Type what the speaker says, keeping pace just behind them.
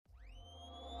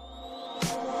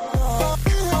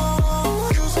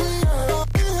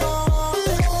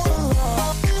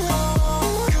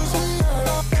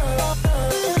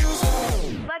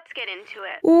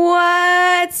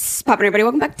What's poppin', everybody?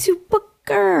 Welcome back to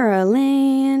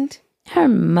Bookerland. Her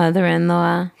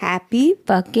mother-in-law. Happy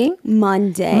Fucking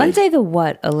Monday. Monday the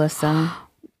what, Alyssa?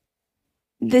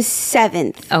 The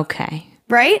 7th. Okay.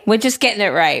 Right? We're just getting it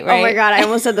right? Oh my God, I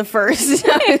almost said the 1st.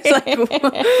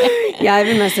 Yeah, I've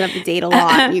been messing up the date a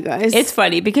lot, you guys. It's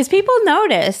funny because people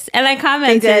notice. And I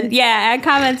commented. They did? Yeah, I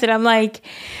commented. I'm like,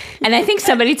 and I think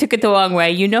somebody took it the wrong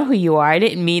way. You know who you are. I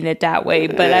didn't mean it that way.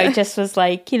 But I just was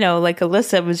like, like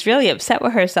Alyssa was really upset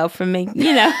with herself for me,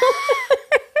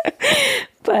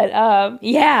 But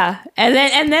yeah,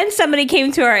 and then somebody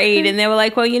came to our aid, and they were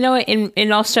like, "Well,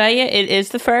 in Australia, it is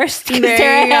the 1st."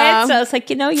 There you go. So I was like,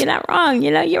 you're not wrong.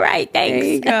 You're right. Thanks.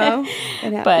 There you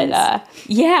go. But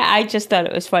yeah, I just thought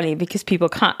it was funny because people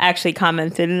actually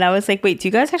commented, and I was like, "Wait, do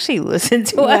you guys actually listen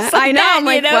to us?" I know. I'm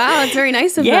like, wow, it's very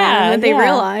nice of them that they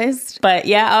realized. But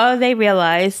yeah, they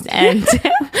realized, and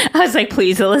I was like,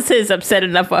 "Please, Alyssa is upset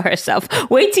enough for herself.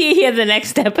 Wait till you hear the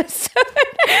next episode."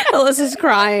 Alyssa's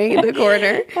crying in the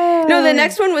corner. No, the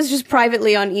next one was just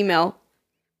privately on email.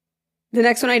 The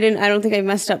next one I don't think I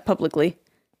messed up publicly.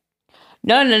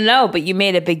 No, but you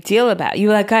made a big deal about it. You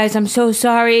were like, guys, I'm so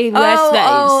sorry. Right.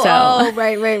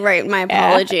 My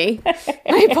apology.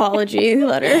 My apology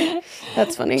letter.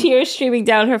 That's funny. Tears streaming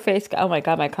down her face. Oh my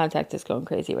God, my contact is going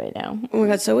crazy right now. Oh my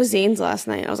God, so was Zane's last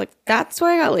night. I was like, that's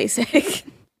why I got LASIK.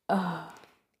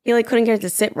 He couldn't get it to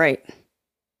sit right.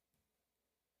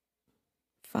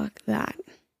 Fuck that.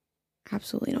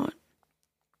 Absolutely not.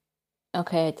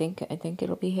 Okay, I think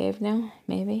it'll behave now.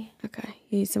 Maybe. Okay,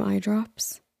 you need some eye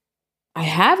drops. I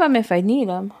have them if I need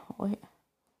them. Wait.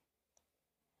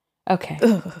 Okay.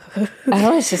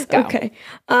 Let's just go. Okay.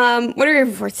 What are you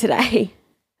grateful for today?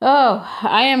 Oh,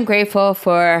 I am grateful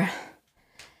for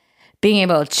being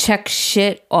able to check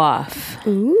shit off.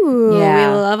 Ooh, yeah.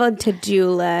 We love a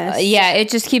to-do list. Yeah, it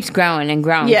just keeps growing and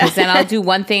growing. Because then I'll do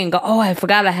one thing and go, oh, I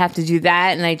forgot I have to do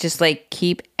that. And I just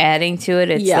keep adding to it.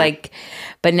 It's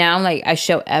but now I'm like, I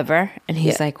show Ever. And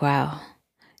he's like, wow.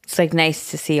 It's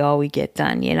nice to see all we get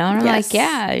done, And I'm like,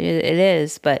 yeah, it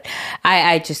is. But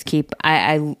I just keep,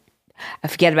 I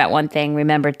forget about one thing,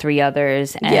 remember 3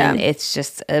 others. And it's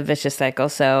just a vicious cycle.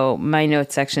 So my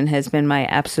notes section has been my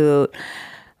absolute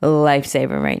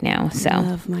lifesaver right now. So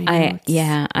love my notes.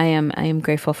 I am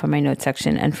grateful for my notes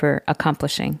section and for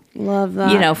accomplishing. Love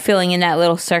that. Filling in that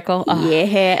little circle. Oh.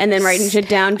 Yeah, and then writing shit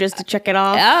down just to check it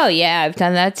off. Oh yeah, I've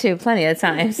done that too plenty of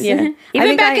times. Yeah.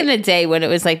 Even back in the day when it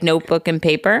was notebook and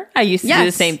paper, I used to do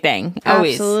the same thing.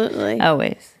 Absolutely.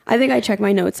 Always. I think I check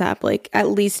my notes app at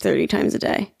least 30 times a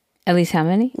day. At least how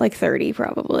many? 30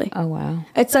 probably. Oh wow.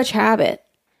 It's such habit.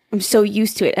 I'm so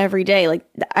used to it every day.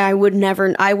 I would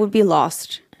be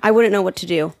lost. I wouldn't know what to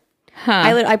do.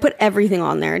 Huh. I put everything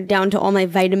on there, down to all my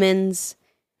vitamins,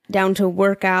 down to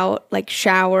workout,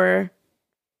 shower.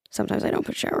 Sometimes I don't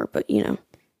put shower, but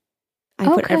I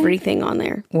put everything on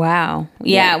there. Wow.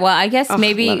 Yeah. Well, I guess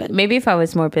maybe if I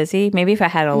was more busy, maybe if I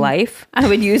had a life, I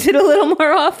would use it a little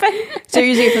more often. So you're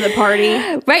using it for the party?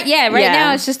 Right. Yeah. Right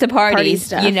now it's just a party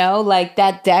stuff.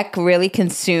 That deck really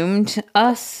consumed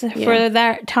us for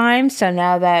that time. So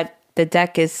now that the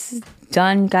deck is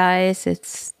done, guys,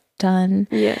 it's done.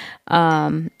 Yeah.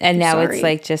 And now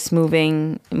it's just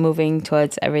moving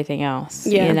towards everything else.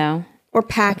 Yeah. Or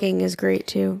packing is great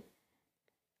too.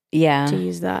 Yeah. To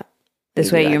use that. This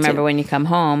way you remember when you come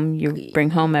home, you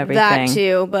bring home everything. That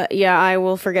too, but I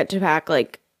will forget to pack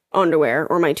underwear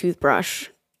or my toothbrush.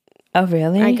 Oh,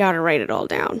 really? I gotta write it all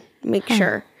down. Make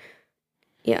sure.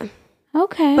 Yeah.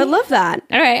 Okay. But love that.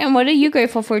 All right. And what are you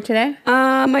grateful for today?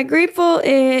 My grateful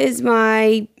is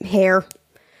my hair.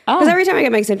 Because every time I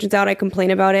get my extensions out, I complain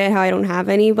about it, how I don't have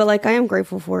any. But I am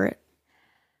grateful for it.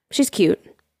 She's cute.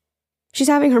 She's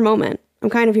having her moment. I'm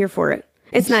kind of here for it.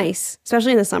 It's nice,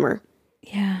 especially in the summer.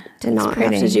 Yeah. To not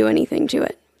have to do anything to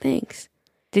it. Thanks.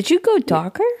 Did you go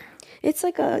darker? It's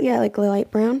like a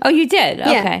light brown. Oh, you did?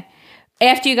 Yeah. Okay.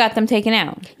 After you got them taken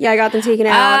out? Yeah, I got them taken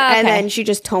out, and then she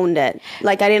just toned it.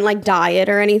 I didn't dye it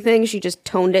or anything. She just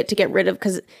toned it to get rid of,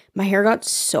 because my hair got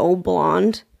so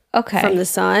blonde from the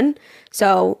sun.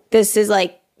 So this is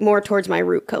more towards my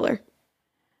root color.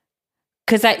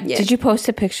 Because did you post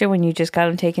a picture when you just got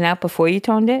them taken out before you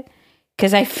toned it?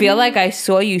 Because I feel like I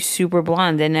saw you super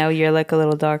blonde, and now you're a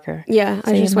little darker. Yeah,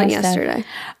 so I just went yesterday.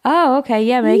 Oh, okay.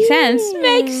 Yeah, makes sense.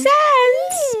 Makes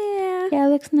sense. Yeah, it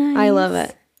looks nice. I love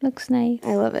it. Looks nice.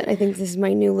 I love it. I think this is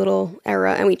my new little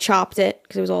era. And we chopped it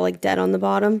because it was all dead on the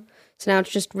bottom. So now it's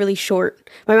just really short.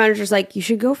 My manager's like, you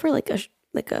should go for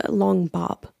a long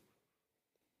bob. I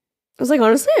was like,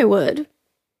 honestly, I would.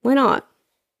 Why not?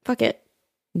 Fuck it.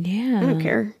 Yeah. I don't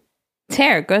care. It's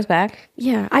hair. It grows back.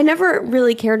 Yeah. I never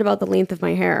really cared about the length of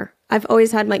my hair. I've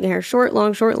always had my hair short,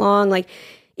 long. Like,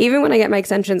 even when I get my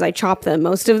extensions, I chop them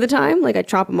most of the time. Like, I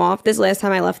chop them off. This last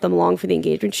time I left them long for the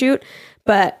engagement shoot.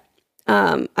 But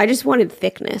I just wanted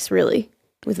thickness, really,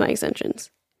 with my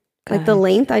extensions. Like, the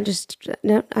length, I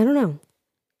don't know.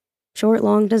 Short,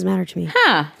 long, doesn't matter to me.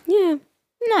 Huh. Yeah.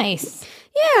 Nice.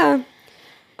 Yeah.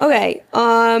 Okay.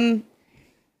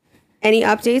 Any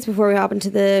updates before we hop into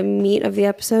the meat of the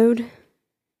episode?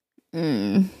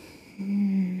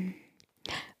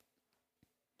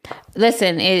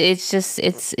 Listen,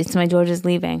 it's my daughter's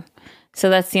leaving, so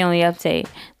that's the only update.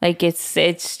 Like it's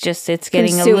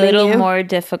getting a little more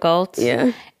difficult.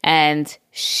 Yeah, and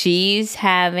she's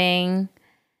having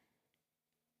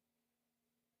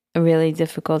a really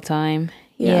difficult time.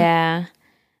 Yeah.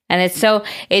 And it's I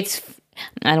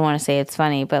don't want to say it's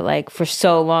funny, but like for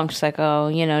so long, she's like, oh,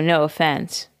 no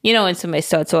offense. When somebody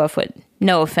starts off with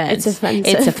no offense,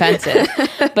 it's offensive.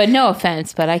 But no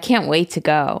offense, but I can't wait to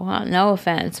go. No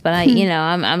offense, but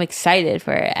I'm excited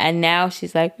for it. And now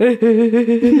she's like, and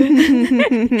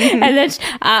then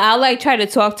I'll like try to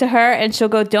talk to her, and she'll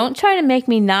go, "Don't try to make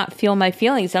me not feel my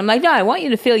feelings." I'm like, "No, I want you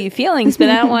to feel your feelings, but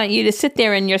I don't want you to sit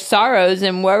there in your sorrows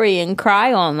and worry and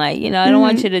cry all night. I don't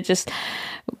want you to just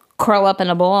curl up in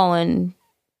a ball and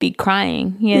be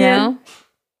crying, know?"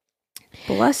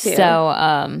 Bless you.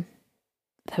 So,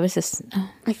 that was this.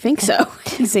 I think so.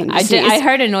 I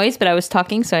heard a noise, but I was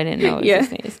talking, so I didn't know it was a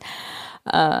sneeze.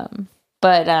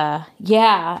 But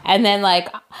yeah, and then like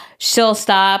she'll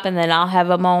stop, and then I'll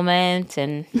have a moment,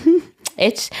 and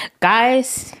it's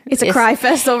a cry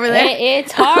fest over there.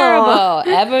 It's horrible.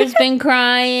 Ever's been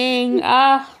crying.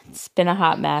 It's been a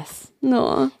hot mess.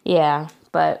 No. Yeah,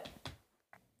 but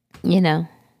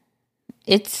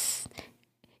it's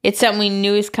something we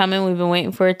knew is coming. We've been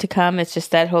waiting for it to come. It's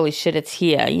just that, holy shit, it's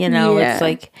here. It's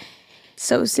like...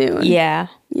 so soon. Yeah.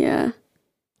 Yeah.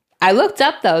 I looked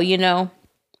up, though,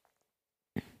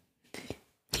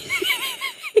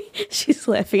 She's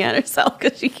laughing at herself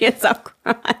because she can't stop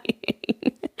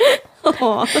crying.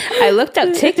 I looked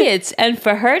up tickets, and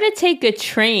for her to take a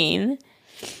train...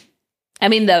 I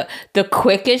mean, the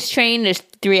quickest train is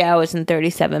 3 hours and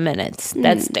 37 minutes.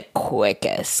 That's the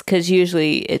quickest, because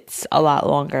usually it's a lot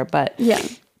longer. But yeah,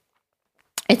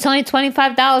 it's only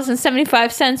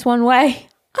 $25.75 one way.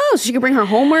 Oh, so she could bring her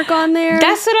homework on there?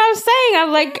 That's what I'm saying.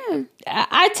 I'm like,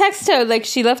 I text her, like,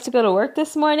 she left to go to work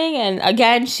this morning, and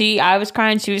again, I was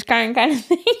crying, she was crying kind of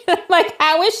thing. I'm like,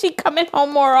 how is she coming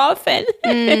home more often?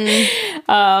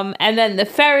 And then the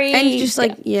ferry. And just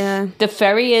like, yeah. The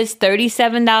ferry is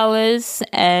 $37,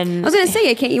 and... I was going to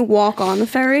say, can't you walk on the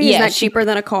ferry? Yeah, is that cheaper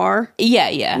than a car?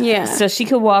 Yeah. So she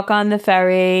could walk on the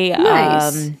ferry.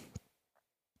 Nice.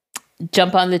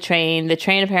 Jump on the train. The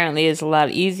train apparently is a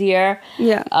lot easier.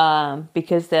 Yeah.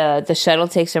 Because the shuttle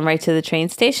takes them right to the train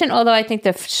station. Although I think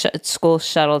the school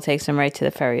shuttle takes them right to the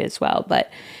ferry as well.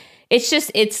 But it's just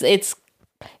it's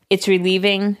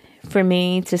relieving for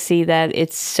me to see that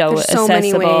it's so accessible,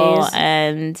 many ways.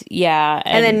 And yeah,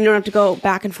 and then you don't have to go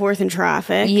back and forth in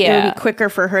traffic. Yeah, it would be quicker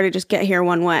for her to just get here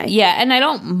one way. Yeah, and I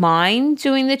don't mind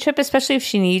doing the trip, especially if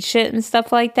she needs shit and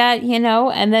stuff like that,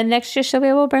 and then next year she'll be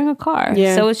able to bring a car.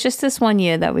 Yeah. So it's just this one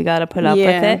year that we got to put up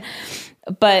with it.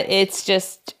 But it's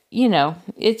just,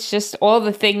 it's just all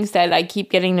the things that I keep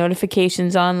getting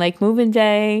notifications on, like moving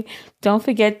day. Don't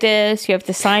forget this. You have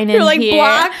to sign in. You're like, here.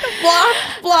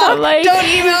 block. Like, don't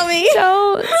email me.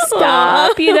 Don't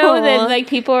stop. Then like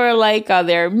people are like, are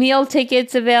there meal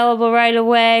tickets available right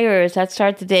away, or does that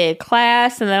start the day of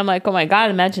class? And then I'm like, oh my God,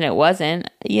 imagine it wasn't.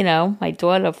 My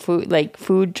daughter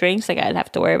food, drinks. Like I'd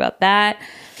have to worry about that.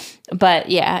 But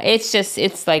yeah,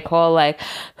 it's like all like,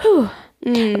 whew.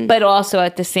 But also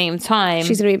at the same time,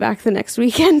 she's gonna be back the next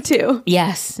weekend too.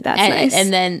 Yes, that's nice.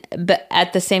 And then, but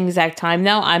at the same exact time,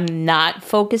 though, I'm not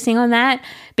focusing on that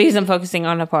because I'm focusing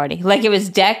on a party. Like it was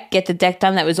get the deck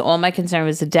done. That was all my concern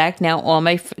was the deck. Now all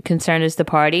my concern is the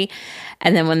party,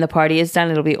 and then when the party is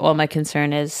done, it'll be all my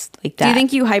concern is like that. Do you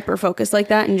think you hyper focus like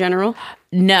that in general?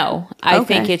 No, I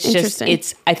think it's just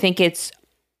I think it's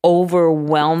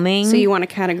overwhelming. So you want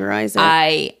to categorize it?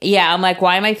 I'm like,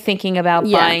 why am I thinking about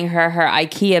buying her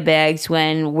IKEA bags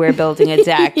when we're building a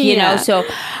deck? So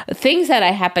things that I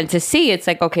happen to see, it's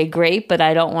like, okay, great, but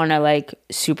I don't want to like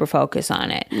super focus on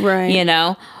it.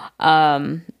 Right.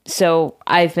 So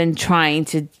I've been trying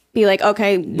to be like,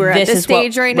 okay, we're at this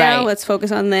stage right now. Let's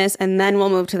focus on this, and then we'll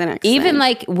move to the next Even thing.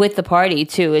 like with the party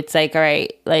too, it's like, all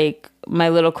right, like my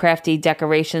little crafty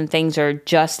decoration things are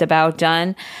just about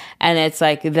done, and it's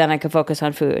like then I can focus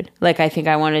on food. Like I think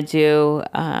I want to do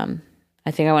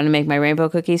I think I want to make my rainbow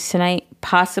cookies tonight,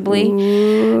 possibly.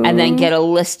 Ooh. And then get a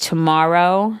list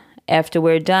tomorrow after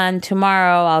we're done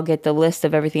tomorrow, I'll get the list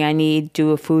of everything I need,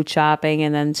 do a food shopping,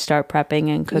 and then start prepping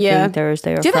and cooking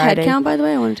Thursday or Friday. Do you have a head count, by the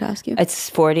way? I wanted to ask you.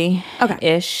 It's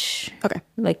 40-ish. Okay.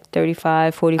 Like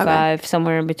 35, 45,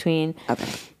 somewhere in between. Okay.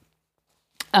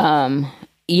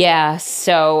 Yeah.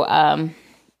 So,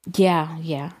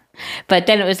 yeah. But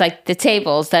then it was like the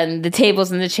tables and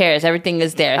the chairs, everything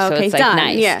is there. So it's like done.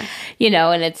 Nice. Yeah.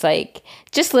 And it's like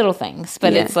just little things,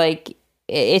 but it's like,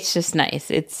 it's just nice.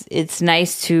 It's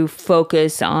nice to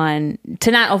focus on,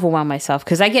 to not overwhelm myself,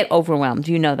 because I get overwhelmed.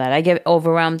 You know that. I get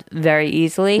overwhelmed very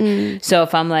easily. So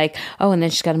if I'm like, oh, and then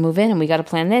she's got to move in, and we got to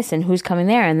plan this, and who's coming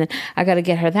there, and then I got to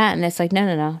get her that, and it's like,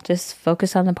 no. Just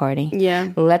focus on the party. Yeah.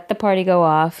 Let the party go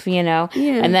off, Yeah.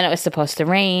 And then it was supposed to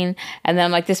rain. And then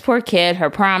I'm like, this poor kid, her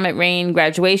prom it rained,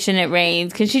 graduation it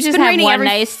rained. Can she just have one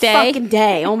nice day? Fucking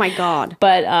day. Oh my God.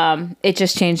 But it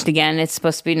just changed again. It's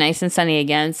supposed to be nice and sunny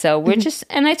again. So we're just,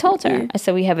 and I told her, I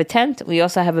said, we have a tent. We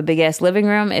also have a big ass living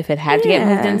room. If it had to get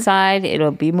moved inside,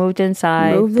 it'll be moved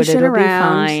inside. Move the but shit it'll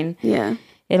around. be fine. Yeah.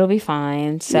 It'll be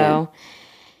fine. So,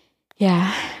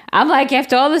 yeah. I'm like,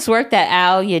 after all this work that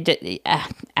Al, your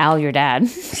dad,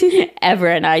 Ever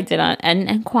and I did on,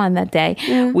 and Quan that day,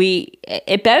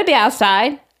 it better be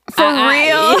outside. For real?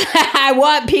 I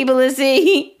want people to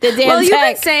see the damn Well, you've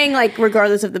deck. been saying, like,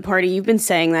 regardless of the party, you've been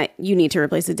saying that you need to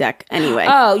replace the deck anyway.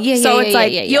 Oh, yeah, So it's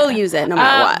like, you'll use it no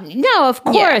matter what. No, of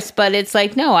course, but it's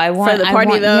like, no, I want... For the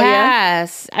party, though,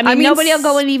 yes. I mean, nobody will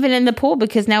go in even in the pool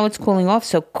because now it's cooling off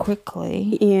so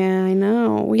quickly. Yeah, I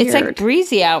know. Weird. It's like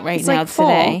breezy out right now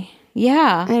today.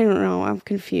 Yeah. I don't know. I'm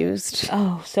confused.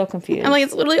 Oh, so confused. I'm like,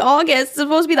 it's literally August. It's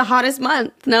supposed to be the hottest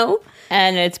month, no?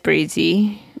 And it's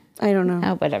breezy. I don't know.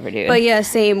 Oh, whatever, dude. But yeah,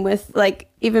 same with like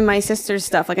even my sister's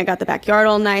stuff. Like I got the backyard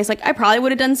all nice. Like I probably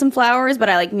would have done some flowers, but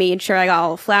I like made sure I got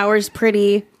all the flowers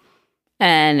pretty.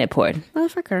 And it poured.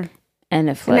 Motherfucker.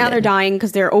 And it flooded. And now they're dying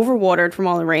because they're overwatered from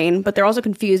all the rain, but they're also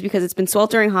confused because it's been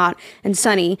sweltering hot and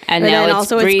sunny. And now then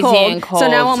it's breezy and cold. So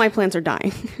now all my plants are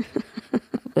dying.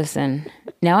 Listen,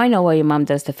 now I know why your mom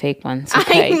does the fake ones.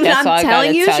 Okay? I'm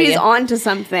telling you, she's onto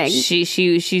something.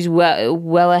 She's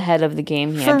well ahead of the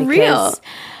game here. For real.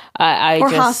 Or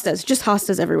hostas, just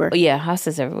hostas everywhere. Yeah,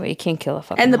 hostas everywhere. You can't kill a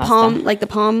fucking And the hosta. the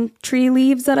palm tree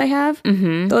leaves that I have,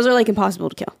 those are like impossible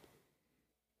to kill.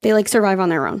 They like survive on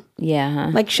their own. Yeah.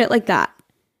 Huh? Like shit like that.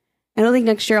 I don't think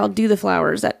next year I'll do the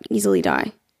flowers that easily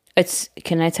die.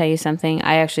 Can I tell you something?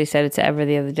 I actually said it to Ever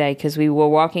the other day because we were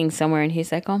walking somewhere and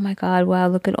he's like, oh my God, wow,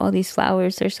 look at all these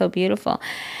flowers. They're so beautiful.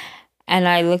 And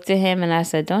I looked at him and I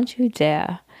said, don't you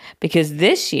dare. Because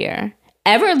this year...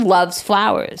 Ever loves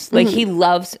flowers. Like, he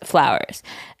loves flowers.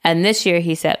 And this year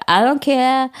he said, I don't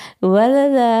care.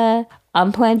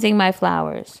 I'm planting my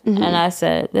flowers. And I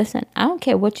said, listen, I don't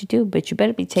care what you do, but you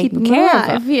better be taking care of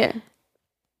them. Yeah.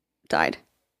 Died.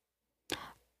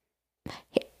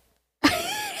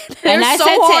 They're so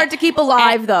hard to keep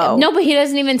alive, though. No, but he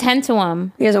doesn't even tend to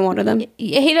them. He doesn't water them?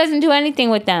 He doesn't do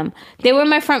anything with them. They were in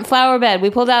my front flower bed.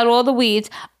 We pulled out all the weeds.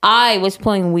 I was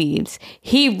pulling weeds.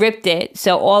 He ripped it,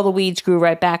 so all the weeds grew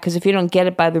right back, because if you don't get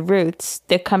it by the roots,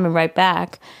 they're coming right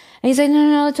back. And he's like,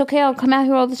 no, it's okay. I'll come out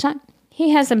here all the time.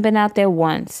 He hasn't been out there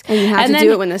once. And you have to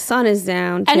do it when the sun is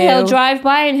down, too. And he'll drive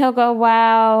by and he'll go,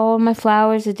 wow, my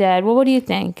flowers are dead. Well, what do you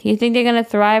think? You think they're going to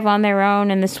thrive on their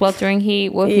own in the sweltering heat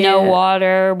with no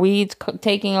water, weeds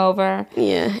taking over?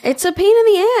 Yeah. It's a pain in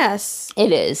the ass.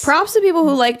 It is. Props to people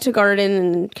who like to garden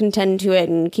and contend to it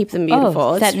and keep them beautiful.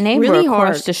 Oh, that neighbor really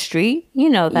across the street, you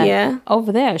know that. Yeah.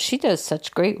 Over there, she does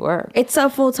such great work. It's a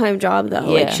full-time job,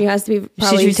 though. Yeah. Like, she has to be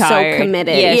probably so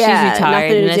committed. Yeah, she's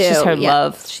retired. And it's just her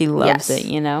love. She loves it,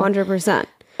 you know? 100%.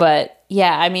 But,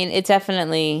 yeah, I mean, it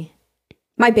definitely...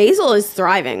 My basil is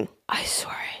thriving. I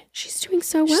swear it. She's doing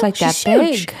so well. She's like She's that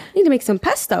huge. big. I need to make some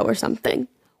pesto or something.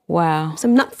 Wow.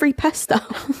 Some nut-free pesto.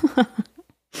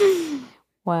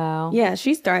 Wow. Yeah,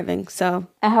 she's thriving, so...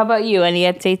 How about you? Any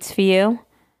updates for you?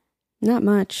 Not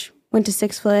much. Went to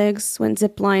Six Flags, went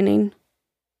ziplining.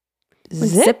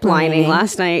 Ziplining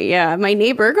last night, yeah. My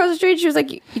neighbor across the street, she was like,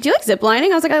 do you like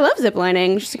ziplining? I was like, I love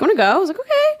ziplining. She's like, want to go? I was like,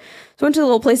 okay. So I went to the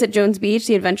little place at Jones Beach,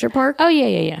 the adventure park. Oh,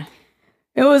 yeah.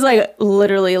 It was like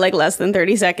literally like less than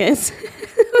 30 seconds.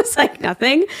 It was like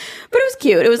nothing, but it was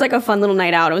cute. It was like a fun little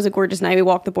night out. It was a gorgeous night. We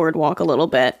walked the boardwalk a little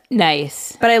bit.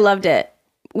 Nice. But I loved it.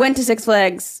 Went to Six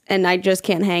Flags and I just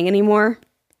can't hang anymore.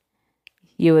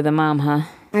 You were the mom, huh?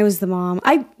 I was the mom.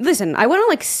 I went on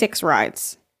like 6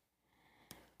 rides.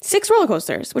 6 roller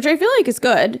coasters, which I feel like is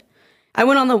good. I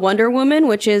went on the Wonder Woman,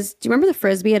 which is, do you remember the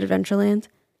Frisbee at Adventureland?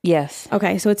 Yes.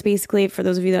 Okay, so it's basically, for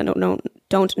those of you that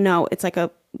don't know, it's like a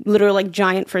literal like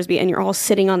giant Frisbee and you're all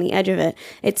sitting on the edge of it.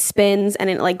 It spins and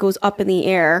it like goes up in the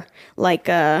air like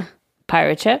a...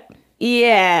 Pirate ship?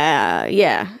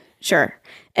 Yeah, sure.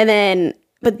 And then,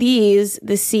 but the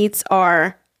seats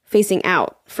are facing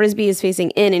out. Frisbee is facing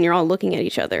in, and you're all looking at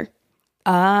each other.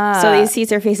 So these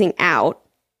seats are facing out.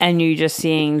 And you're just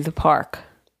seeing the park.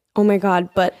 Oh my God,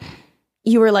 but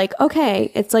you were like,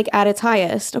 okay, it's like at its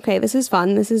highest. Okay, this is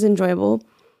fun. This is enjoyable.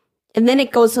 And then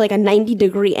it goes to like a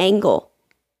 90-degree angle.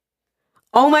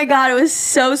 Oh my God, it was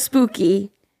so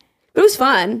spooky. It was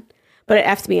fun, but it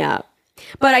effed me up.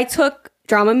 But I took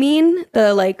Dramamine,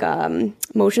 the like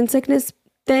motion sickness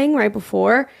thing right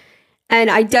before, and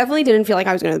I definitely didn't feel like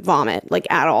I was going to vomit like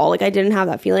at all. Like I didn't have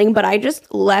that feeling, but I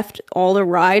just left all the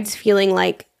rides feeling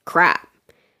like crap.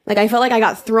 Like I felt like I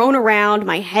got thrown around,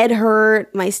 my head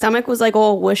hurt, my stomach was like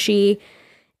all whooshy,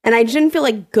 and I didn't feel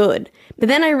like good. But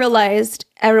then I realized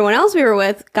everyone else we were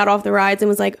with got off the rides and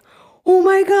was like, oh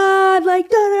my God, like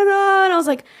da da da. And I was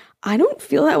like, I don't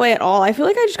feel that way at all. I feel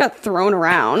like I just got thrown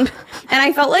around. And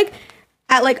I felt like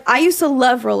I used to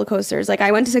love roller coasters. Like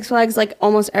I went to Six Flags like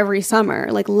almost every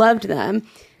summer, like loved them.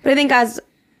 But I think as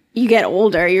you get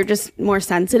older, you're just more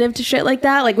sensitive to shit like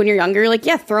that. Like when you're younger, you're like,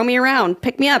 yeah, throw me around,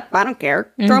 pick me up. I don't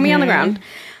care. Throw me on the ground.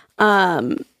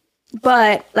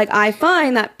 But like I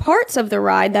find that parts of the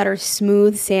ride that are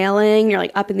smooth sailing, you're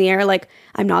like up in the air, like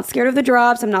I'm not scared of the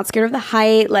drops. I'm not scared of the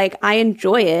height. Like I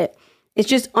enjoy it. It's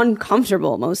just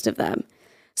uncomfortable, most of them.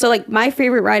 So like my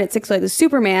favorite ride at Six Flags is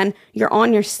Superman. You're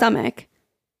on your stomach.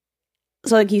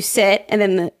 So like you sit and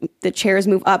then the chairs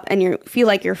move up and you feel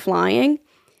like you're flying.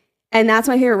 And that's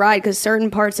my favorite ride because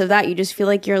certain parts of that you just feel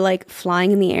like you're like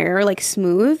flying in the air, like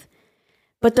smooth.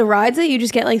 But the rides that you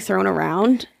just get like thrown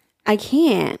around, I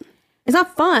can't. It's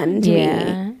not fun to me.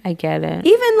 Yeah, I get it.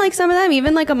 Even like some of them,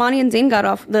 even like Amani and Zane got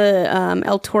off the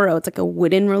El Toro. It's like a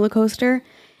wooden roller coaster.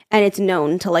 And it's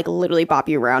known to like literally bop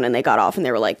you around, and they got off and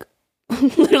they were like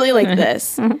literally like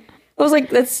this. I was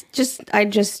like, I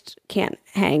just can't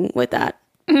hang with that.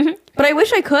 But I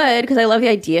wish I could because I love the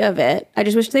idea of it. I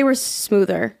just wish they were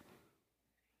smoother.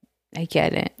 I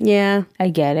get it. Yeah. I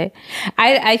get it.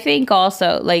 I think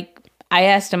also, like, I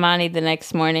asked Amani the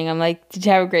next morning, I'm like, did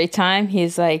you have a great time?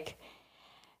 He's like,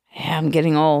 yeah, I'm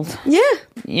getting old. Yeah.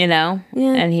 You know?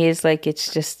 Yeah. And he's like,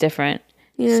 it's just different.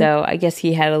 Yeah. So I guess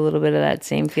he had a little bit of that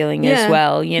same feeling as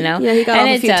well, you know? Yeah, he got off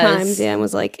a few times, yeah, and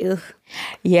was like, ugh.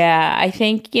 Yeah, I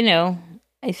think,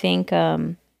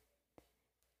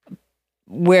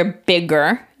 we're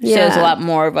bigger, so there's a lot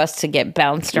more of us to get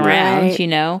bounced around, you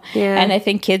know? Yeah. And I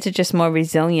think kids are just more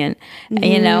resilient,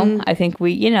 you know? I think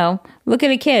look at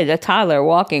a kid, a toddler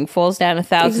walking, falls down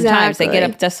 1,000 times. They get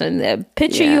up,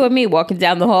 picture you and me walking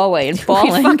down the hallway and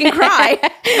falling. We'd fucking cry.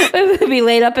 We'd be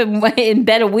laid up in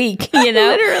bed a week, you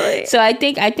know? Literally. So I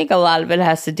think a lot of it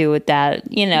has to do with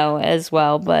that, you know, as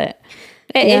well. But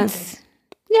it's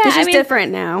just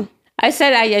different now.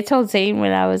 I told Zane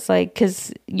when I was like,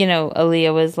 because, you know,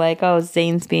 Aaliyah was like, oh,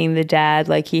 Zane's being the dad.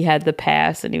 Like, he had the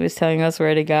pass and he was telling us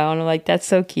where to go. And I'm like, that's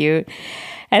so cute.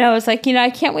 And I was like, you know,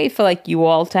 I can't wait for like you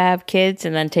all to have kids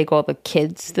and then take all the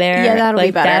kids there. Yeah, that'll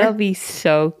be better. That'll be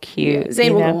so cute. Yeah,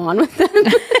 Zane will go on with them.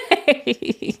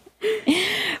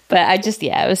 But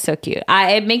it was so cute.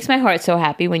 It makes my heart so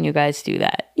happy when you guys do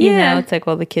that. You know, it's like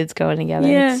all the kids going together.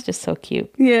 Yeah. It's just so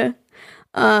cute. Yeah.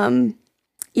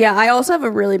 Yeah, I also have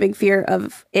a really big fear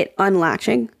of it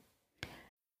unlatching.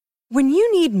 When you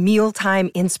need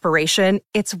mealtime inspiration,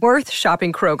 it's worth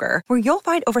shopping Kroger, where you'll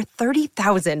find over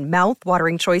 30,000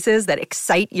 mouth-watering choices that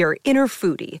excite your inner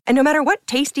foodie. And no matter what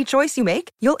tasty choice you make,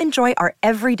 you'll enjoy our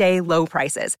everyday low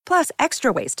prices, plus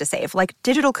extra ways to save, like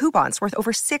digital coupons worth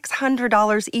over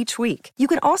 $600 each week. You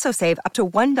can also save up to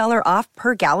 $1 off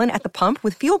per gallon at the pump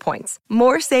with fuel points.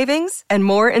 More savings and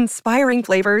more inspiring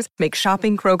flavors make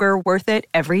shopping Kroger worth it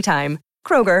every time.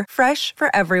 Kroger, fresh for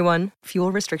everyone.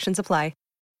 Fuel restrictions apply.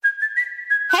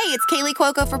 Hey, it's Kaylee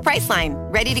Cuoco for Priceline.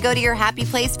 Ready to go to your happy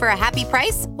place for a happy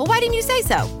price? Well, why didn't you say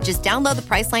so? Just download the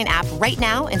Priceline app right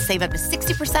now and save up to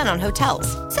 60% on hotels.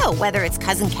 So whether it's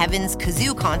Cousin Kevin's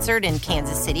Kazoo Concert in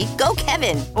Kansas City, go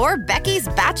Kevin, or Becky's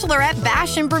Bachelorette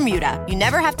Bash in Bermuda, you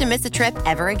never have to miss a trip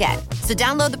ever again. So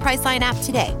download the Priceline app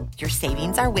today. Your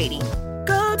savings are waiting.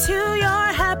 Go to your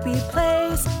happy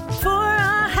place for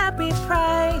a happy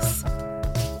price.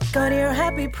 Go to your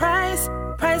happy price,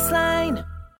 Priceline.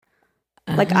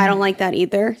 Like, I don't like that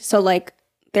either. So, like,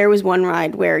 there was one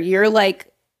ride where you're,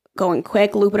 like, going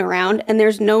quick, looping around, and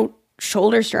there's no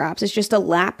shoulder straps. It's just a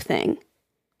lap thing.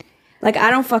 Like,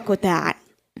 I don't fuck with that.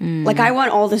 Like, I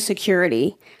want all the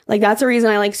security. Like, that's the reason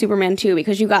I like Superman 2,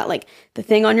 because you got, like, the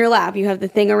thing on your lap. You have the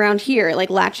thing around here, like,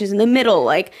 latches in the middle.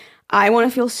 Like, I want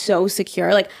to feel so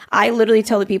secure. Like, I literally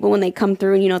tell the people when they come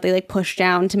through and, you know, they, like, push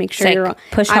down to make sure you're...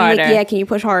 Push harder. Like, yeah, can you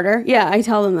push harder? Yeah, I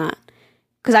tell them that.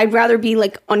 because I'd rather be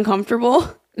like uncomfortable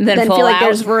than fall feel like out.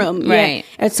 there's room. Right.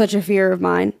 Yeah, it's such a fear of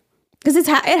mine because it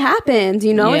happens.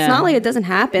 You know, Yeah. it's not like it doesn't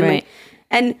happen. Right. Like,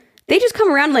 and they just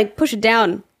come around and like push it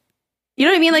down. You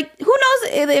know what I mean? Like, who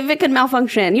knows if it could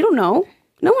malfunction? You don't know.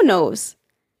 No one knows.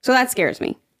 So that scares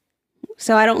me.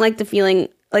 So I don't like the feeling,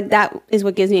 like that is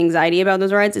what gives me anxiety about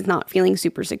those rides. It's not feeling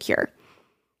super secure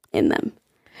in them.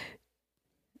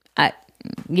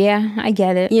 Yeah, I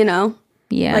get it. You know?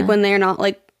 Yeah. Like when they're not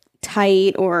like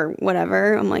tight or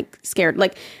whatever, I'm like scared.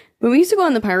 Like when we used to go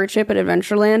on the pirate ship at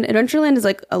Adventureland. Adventureland is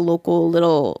like a local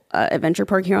little adventure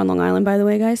park here on Long Island, by the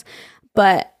way, guys.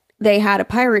 But they had a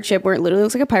pirate ship where it literally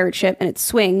looks like a pirate ship and it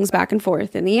swings back and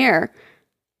forth in the air.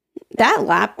 That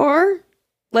lap bar,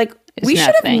 like we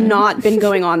should have not been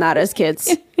going on that as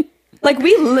kids. Like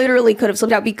we literally could have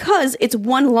slipped out because it's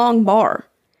one long bar.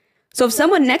 So if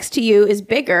someone next to you is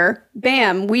bigger,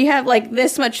 bam, we have like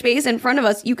this much space in front of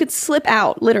us. You could slip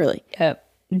out, literally. Yep.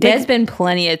 There's been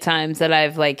plenty of times that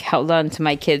I've like held on to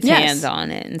my kids' hands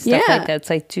on it and stuff like that. It's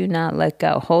like, do not let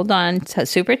go. Hold on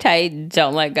super tight.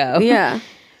 Don't let go. Yeah.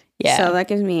 Yeah. So that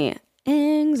gives me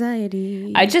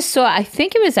anxiety. I just saw, I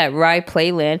think it was at Ride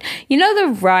Playland. You know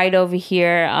the ride over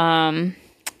here at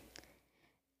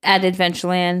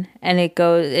Adventureland? And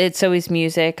it's always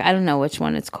music. I don't know which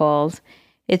one it's called.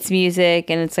 It's music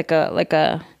and it's like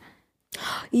a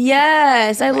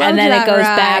yes, I love that. And then that it goes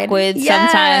ride. backwards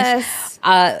sometimes.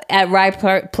 At Ride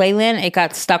Playland, it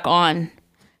got stuck on.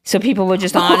 So people were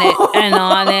just on it and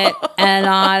on it and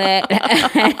on it.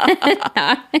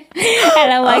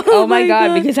 And I'm like, oh my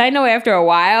God. Because I know after a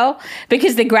while,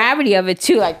 because the gravity of it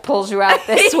too, like pulls you out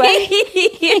this way.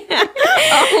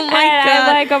 Oh my And God. I'm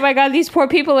like, oh my God, these poor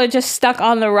people are just stuck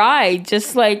on the ride,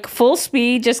 just like full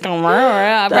speed, just going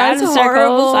around in circles.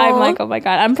 horrible. I'm like, oh my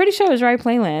God. I'm pretty sure it was Ride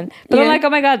Playland. But I'm like,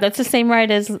 oh my God, that's the same ride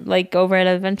as like over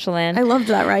at Adventureland. I loved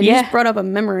that ride. You just brought up a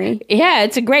memory. Yeah,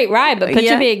 it's a great ride, but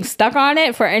picture being stuck on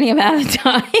it for any amount of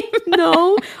time.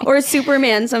 No. Or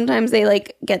Superman. Sometimes they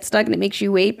like get stuck and it makes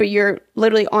you wait, but you're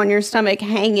literally on your stomach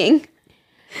hanging.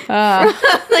 Like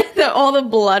all the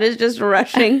blood is just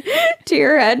rushing to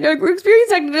your head. Like, we're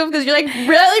experiencing technical because you're like,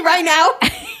 really? Right now?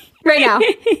 Right now.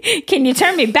 Can you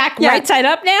turn me back right side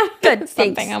up now? Good.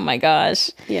 Something. Thanks. Oh my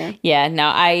gosh. Yeah. Yeah.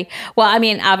 No,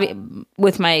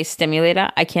 with my stimulator,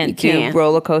 I can't do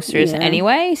roller coasters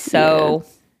anyway. So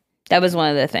that was one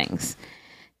of the things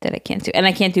that I can't do. And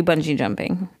I can't do bungee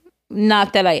jumping.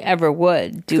 Not that I ever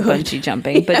would do bungee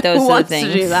jumping, but those are the things.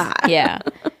 To do that? Yeah.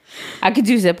 I could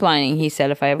do zip lining, he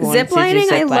said, if I ever wanted to do zip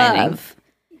lining. I love.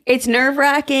 It's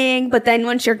nerve-wracking, but then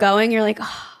once you're going, you're like,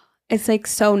 oh, it's like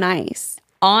so nice.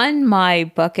 On my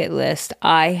bucket list,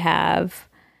 I have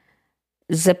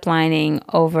zip lining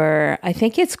over, I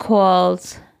think it's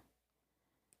called,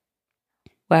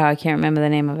 wow, I can't remember the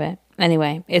name of it.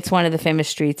 Anyway, it's one of the famous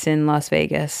streets in Las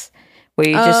Vegas where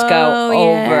you just go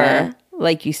over,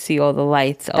 like you see all the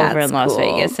lights over in Las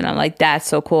Vegas. And I'm like, that's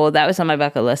so cool. That was on my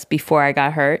bucket list before I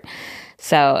got hurt.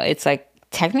 So it's like,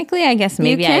 technically, I guess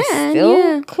maybe I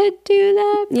still could do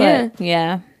that. But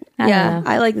yeah.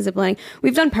 I like the zip lining.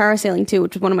 We've done parasailing too,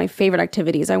 which is one of my favorite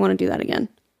activities. I want to do that again.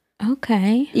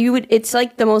 Okay. It's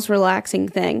like the most relaxing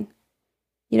thing.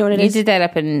 You know what it is? You did that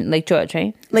up in Lake George,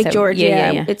 right? Lake George,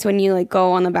 yeah. It's when you like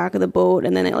go on the back of the boat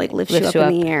and then it like lifts you up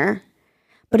in the air.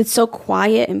 But it's so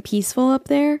quiet and peaceful up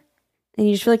there. And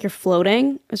you just feel like you're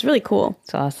floating. It's really cool.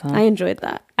 It's awesome. I enjoyed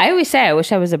that. I always say I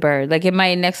wish I was a bird. Like in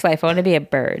my next life, I want to be a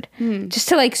bird. Just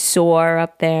to like soar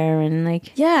up there and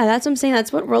like... Yeah, that's what I'm saying.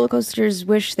 That's what roller coasters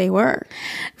wish they were.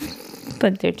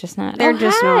 But they're just not. They're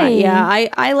just not. Yeah,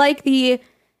 I like the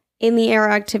in-the-air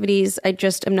activities. I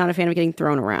just am not a fan of getting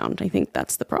thrown around. I think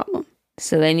that's the problem.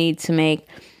 So they need to make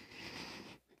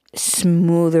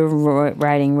smoother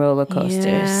riding roller coasters.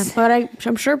 Yeah, but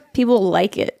I'm sure people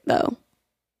like it, though.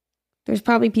 There's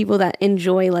probably people that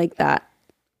enjoy like that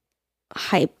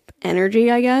hype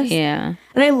energy, I guess. Yeah.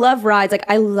 And I love rides. Like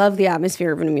I love the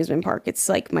atmosphere of an amusement park. It's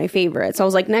like my favorite. So I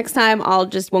was like, next time I'll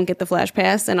just won't get the flash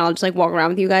pass and I'll just like walk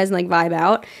around with you guys and like vibe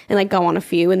out and like go on a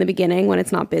few in the beginning when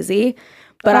it's not busy.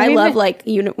 But I love like,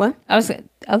 you know what? I was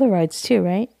other rides too,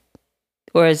 right?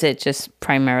 Or is it just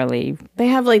primarily? They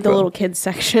have like the little kids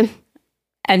section.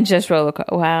 And just roller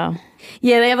coaster. Wow.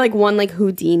 Yeah, they have like one like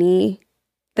Houdini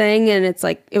thing and it's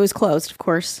like, it was closed, of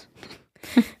course.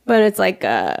 But it's like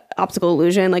optical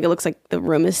illusion. Like it looks like the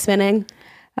room is spinning.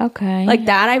 Okay. Like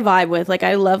that I vibe with. Like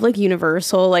I love like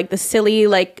Universal, like the silly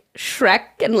like Shrek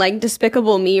and like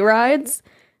Despicable Me rides.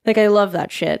 Like I love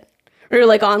that shit. Or you're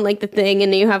like on like the thing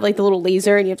and you have like the little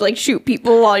laser and you have to like shoot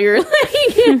people while you're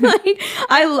like,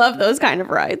 I love those kind of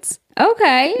rides.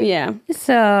 Okay. Yeah.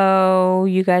 So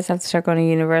you guys have to start going to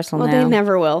Universal now. Well, they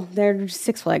never will. They're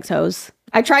Six Flags hoes.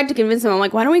 I tried to convince them. I'm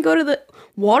like, why don't we go to the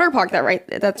water park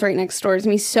that's right next door? It's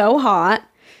gonna be so hot.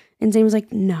 And Zane was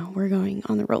like, no, we're going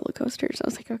on the roller coasters. I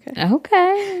was like, okay.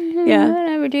 Okay. Yeah.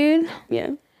 Whatever, dude.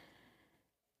 Yeah.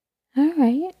 All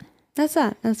right. That's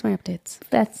that. That's my updates.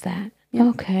 That's that. Yep.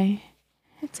 Okay.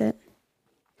 That's it.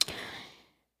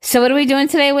 So what are we doing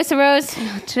today, Whistle Rose?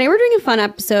 Today we're doing a fun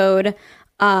episode.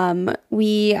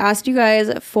 We asked you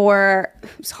guys for,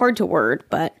 it's hard to word,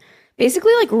 but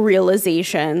basically like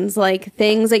realizations, like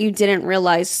things that you didn't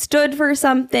realize stood for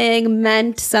something,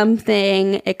 meant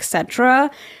something,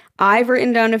 etc. I've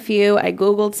written down a few, I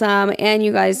Googled some, and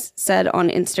you guys said on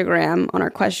Instagram, on our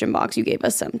question box, you gave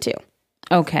us some too.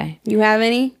 Okay. You have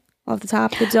any off the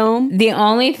top of the dome? The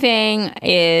only thing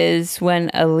is when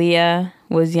Aaliyah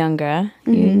was younger,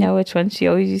 you know which one she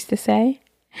always used to say?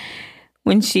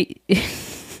 When she...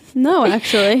 No,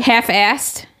 actually.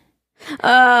 Half-assed.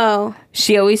 Oh.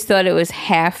 She always thought it was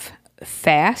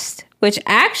half-fast, which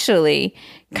actually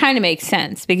kind of makes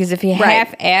sense because if you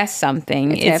half-ass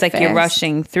something, it's like you're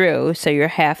rushing through, so you're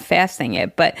half-fasting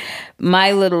it. But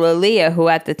my little Aaliyah, who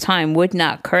at the time would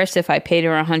not curse if I paid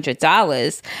her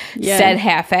 $100, said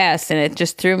half-assed, and it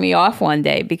just threw me off one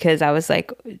day because I was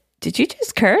like... Did you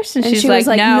just curse? And she's like,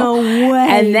 no way.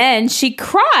 And then she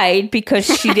cried because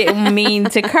she didn't mean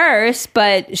to curse,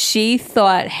 but she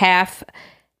thought half-assed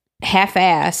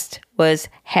was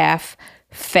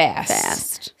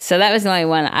half-fast. So that was the only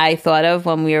one I thought of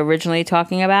when we were originally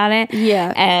talking about it.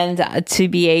 Yeah. And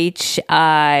TBH,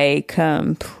 I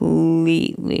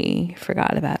completely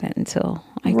forgot about it until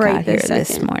I got here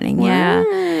this morning. Wow. Yeah.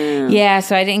 Yeah,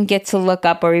 so I didn't get to look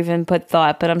up or even put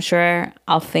thought, but I'm sure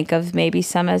I'll think of maybe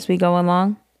some as we go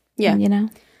along. Yeah. You know?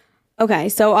 Okay,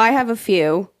 so I have a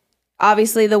few.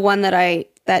 Obviously, the one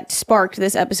that sparked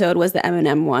this episode was the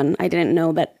Eminem one. I didn't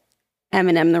know that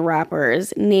Eminem, the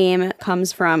rapper's name,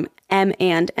 comes from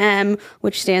M&M,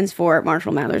 which stands for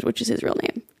Marshall Mathers, which is his real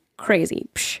name. Crazy.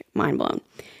 Psh, mind blown.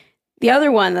 The other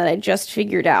one that I just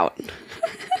figured out,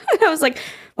 I was like,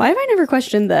 why have I never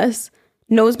questioned this?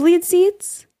 Nosebleed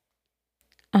seats?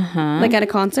 Like at a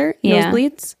concert? Yeah.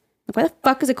 Nosebleeds? Like, why the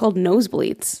fuck is it called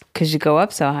nosebleeds? Because you go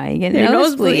up so high. You get They're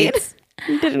nosebleeds.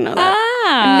 I didn't know that.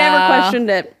 I never questioned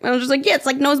it. I was just like, yeah, it's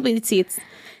like nosebleed seats.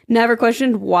 Never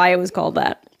questioned why it was called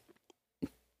that.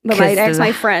 But I asked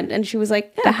my friend, and she was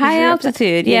like, the high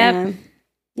altitude. Yep.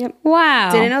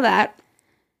 Wow. Didn't know that.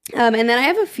 And then I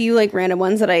have a few like random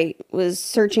ones that I was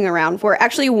searching around for.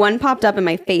 Actually, one popped up in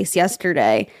my face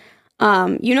yesterday.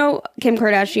 You know, Kim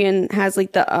Kardashian has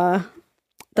like the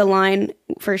line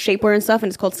for shapewear and stuff, and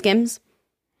it's called Skims.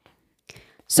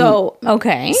 So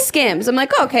okay, Skims. I'm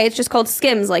like, oh, okay, it's just called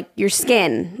Skims, like your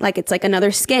skin, like it's like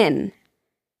another skin.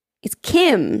 It's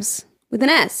Kim's with an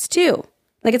S too,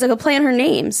 like it's like a play on her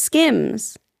name,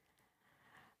 Skims.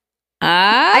 Okay.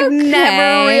 I've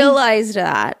never realized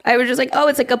that. I was just like, oh,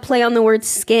 it's like a play on the word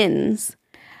skins.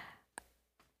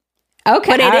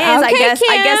 Okay, but it is. Okay,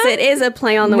 I guess it is a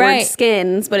play on the word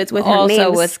skins, but it's with her name.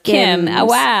 Also with Skims. Kim.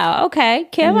 Wow. Okay,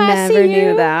 Kim. I see never you.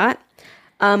 knew that.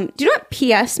 Do you know what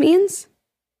PS means?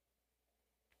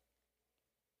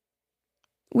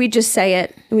 We just say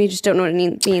it, and we just don't know what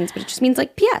it means, but it just means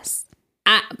like PS.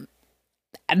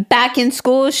 Back in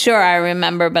school, sure, I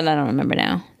remember, but I don't remember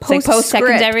now. It's like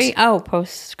post-secondary. Oh,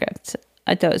 postscript.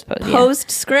 I thought it was post.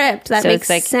 Postscript. That makes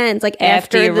like sense. Like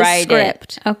after you the write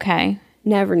script. It. Okay.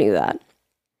 Never knew that.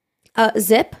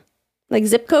 Zip, like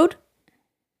zip code.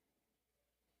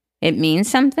 It means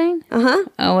something? Uh-huh.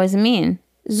 Oh, what does it mean?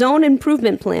 Zone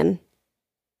improvement plan.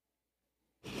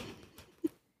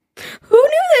 Who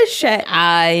knew this shit?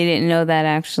 I didn't know that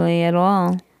actually at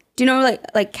all. Do you know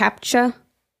like CAPTCHA?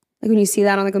 Like when you see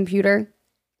that on the computer?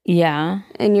 Yeah.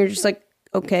 And you're just like,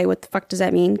 okay, what the fuck does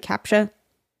that mean? CAPTCHA?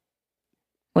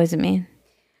 What does it mean?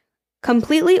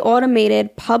 Completely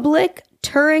automated public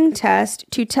Turing test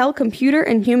to tell computer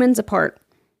and humans apart.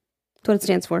 That's what it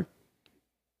stands for.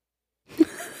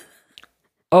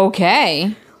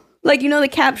 Okay. Like, you know the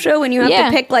CAPTCHA when you have to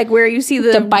pick like where you see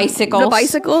the bicycle. The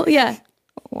bicycle? Yeah.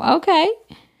 Okay.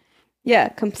 Yeah.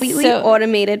 Completely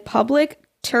automated public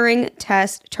Turing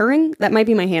test. Turing? That might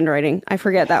be my handwriting. I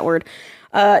forget that word.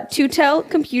 To tell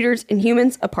computers and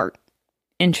humans apart.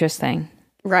 Interesting.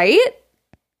 Right?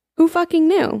 Who fucking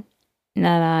knew?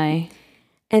 Not I.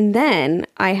 And then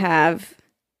I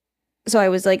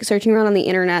was like searching around on the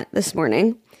internet this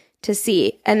morning to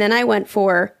see. And then I went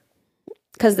for,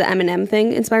 because the Eminem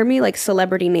thing inspired me, like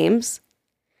celebrity names.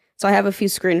 So I have a few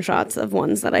screenshots of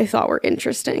ones that I thought were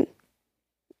interesting.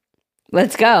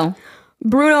 Let's go.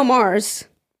 Bruno Mars.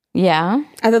 Yeah.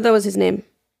 I thought that was his name.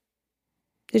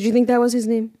 Did you think that was his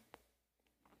name?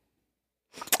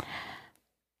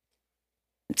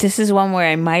 This is one where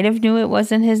I might have knew it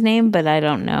wasn't his name, but I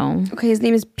don't know. Okay, his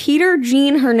name is Peter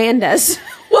Gene Hernandez.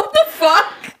 What the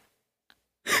fuck?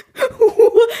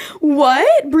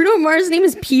 What? Bruno Mars' name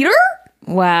is Peter?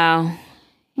 Wow.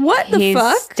 What the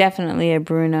fuck? He's definitely a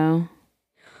Bruno.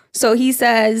 So he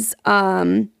says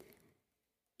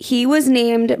he was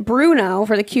named Bruno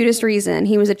for the cutest reason.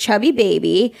 He was a chubby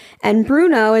baby, and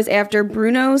Bruno is after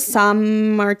Bruno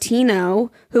Sammartino,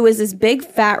 who was this big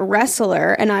fat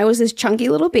wrestler, and I was this chunky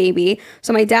little baby.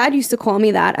 So my dad used to call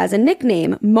me that as a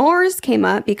nickname. Mars came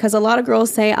up because a lot of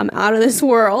girls say I'm out of this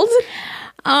world.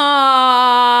 Aww,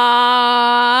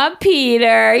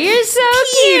 Peter. You're so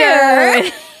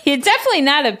cute. You're definitely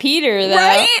not a Peter, though.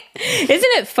 Right? Isn't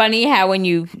it funny how when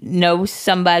you know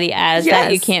somebody as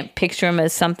that, you can't picture him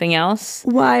as something else?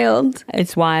 Wild.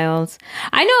 It's wild.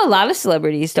 I know a lot of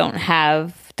celebrities don't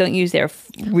use their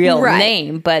real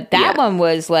name, but that one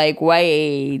was like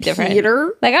way different.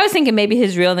 Peter? Like I was thinking maybe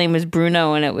his real name was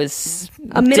Bruno and it was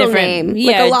a middle different. name.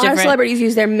 Yeah, like a lot of celebrities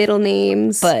use their middle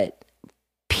names. But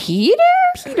Peter?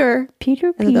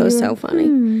 Peter. That was so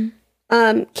funny.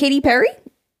 Katy Perry?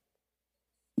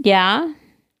 Yeah.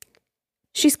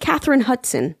 She's Katherine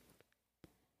Hudson.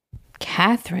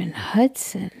 Katherine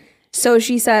Hudson. So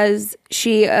she says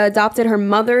she adopted her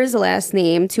mother's last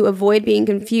name to avoid being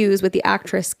confused with the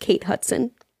actress Kate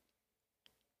Hudson.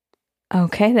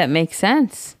 Okay, that makes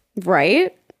sense.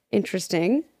 Right?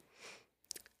 Interesting.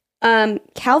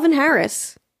 Calvin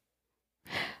Harris.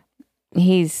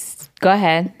 Go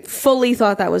ahead. Fully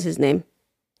thought that was his name.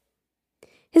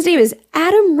 His name is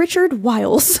Adam Richard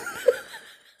Wiles.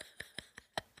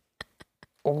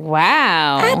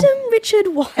 Wow. Adam Richard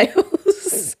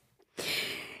Wiles.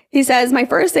 He says, my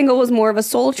first single was more of a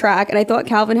soul track, and I thought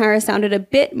Calvin Harris sounded a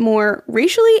bit more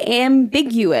racially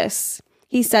ambiguous,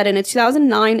 he said in a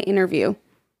 2009 interview.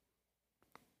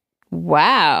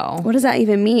 Wow. What does that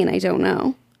even mean? I don't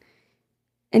know.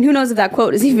 And who knows if that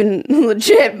quote is even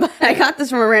legit, but I got this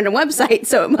from a random website,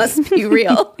 so it must be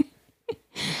real.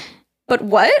 But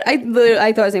what?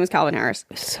 I thought his name was Calvin Harris.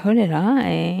 So did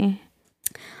I.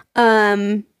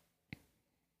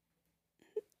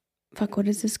 Fuck, what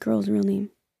is this girl's real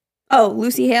name? Oh,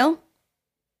 Lucy Hale?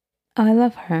 Oh, I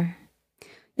love her.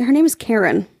 Yeah, her name is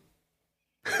Karen.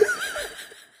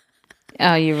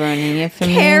 Oh, you're ruining it for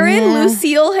me. Karen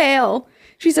Lucille Hale.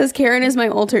 She says Karen is my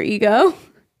alter ego.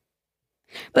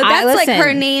 But that's like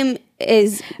her name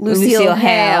is Lucille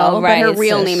Hale, right, but her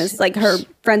real name is like her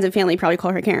friends and family probably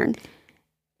call her Karen.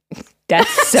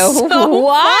 That's so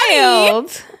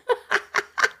wild.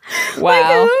 Wow. Like,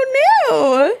 who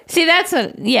knew? See,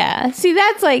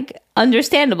 that's like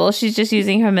understandable. She's just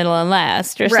using her middle and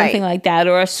last or something like that,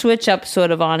 or a switch up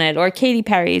sort of on it. Or Katy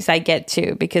Perry's I get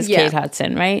too, because Kate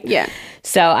Hudson, right? Yeah.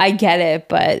 So I get it,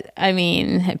 but I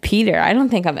mean, Peter, I don't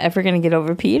think I'm ever going to get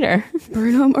over Peter.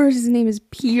 Bruno Mars' name is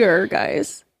Peter,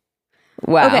 guys.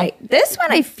 Wow. Okay, this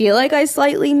one I feel like I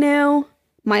slightly knew.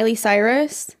 Miley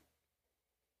Cyrus.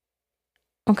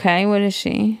 Okay, what is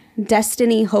she?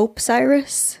 Destiny Hope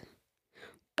Cyrus.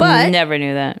 But never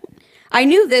knew that. I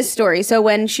knew this story. So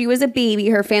when she was a baby,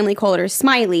 her family called her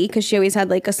Smiley because she always had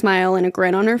like a smile and a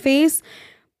grin on her face.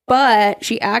 But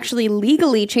she actually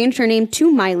legally changed her name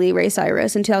to Miley Ray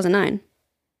Cyrus in 2009.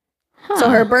 Huh. So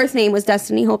her birth name was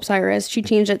Destiny Hope Cyrus. She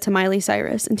changed it to Miley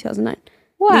Cyrus in 2009.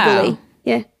 Wow. Legally.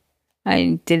 Yeah.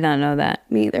 I did not know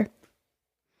that. Me either.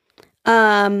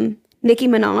 Nicki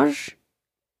Minaj.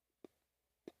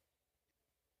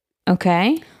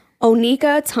 Okay.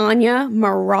 Onika Tanya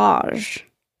Mirage.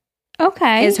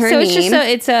 Okay. Is her so name.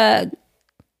 It's an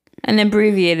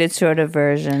abbreviated sort of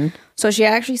version. So she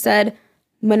actually said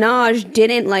Minaj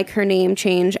didn't like her name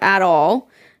change at all.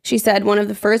 She said, one of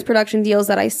the first production deals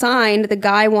that I signed, the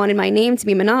guy wanted my name to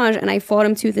be Minaj, and I fought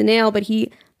him tooth and nail, but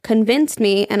he convinced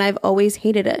me, and I've always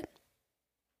hated it.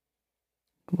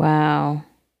 Wow.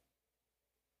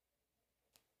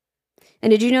 And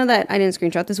did you know that, I didn't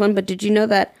screenshot this one, but did you know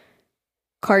that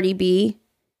Cardi B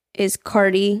is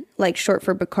Cardi, like short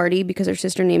for Bacardi, because her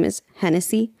sister name is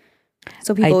Hennessy?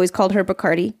 So people always called her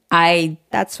Bacardi.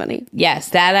 That's funny. Yes,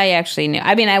 that I actually knew.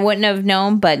 I mean, I wouldn't have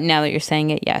known, but now that you're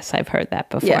saying it, yes, I've heard that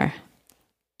before.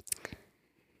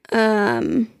 Yeah.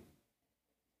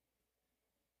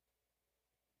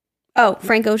 Oh,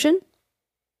 Frank Ocean.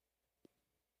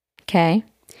 Okay.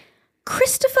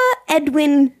 Christopher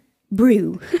Edwin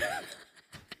Brew.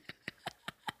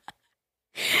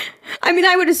 I mean,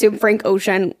 I would assume Frank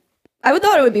Ocean. I would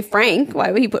thought it would be Frank. Why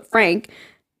would he put Frank?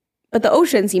 But the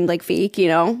ocean seemed like fake, you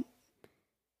know?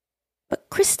 But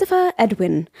Christopher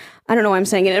Edwin. I don't know why I'm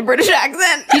saying it in a British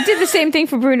accent. You did the same thing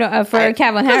for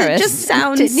Calvin Harris. It just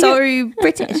sounds so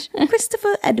British.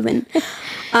 Christopher Edwin.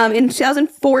 In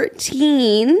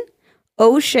 2014,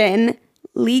 Ocean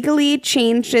legally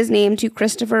changed his name to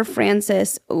Christopher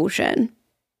Francis Ocean.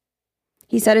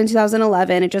 He said in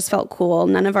 2011, it just felt cool.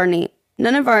 None of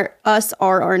us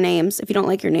are our names. If you don't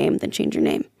like your name, then change your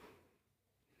name.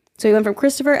 So he went from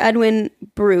Christopher Edwin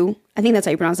Brew. I think that's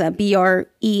how you pronounce that. Breaux.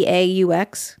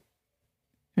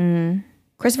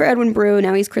 Christopher Edwin Brew.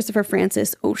 Now he's Christopher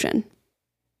Francis Ocean.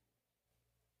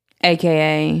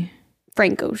 AKA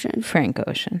Frank Ocean.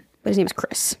 But his name's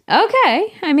Chris.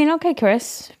 Okay. I mean, okay,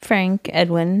 Chris. Frank,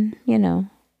 Edwin,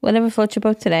 whatever floats your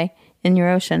boat today in your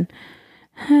ocean.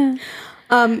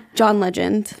 John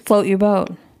Legend. Float your boat.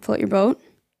 Float your boat.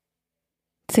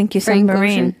 Sink your Frank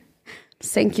submarine. Ocean.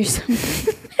 Sink your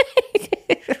submarine.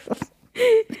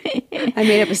 I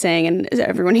made up a saying and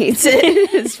everyone hates it.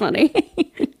 It's funny.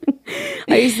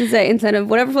 I used to say, instead of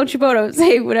whatever floats your boat, I would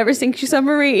say whatever sinks your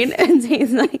submarine. And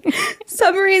Zane's like,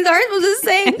 submarines aren't supposed to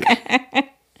sink.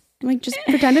 I'm like, just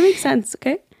pretend it makes sense,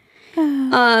 okay?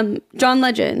 John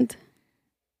Legend.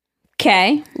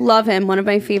 Okay. Love him. One of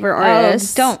my favorite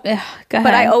artists. Go ahead.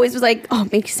 But I always was like, oh,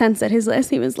 it makes sense that his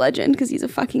last name is Legend because he's a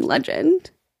fucking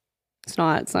legend. It's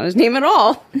not his name at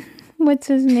all. What's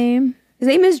his name? His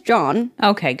name is John.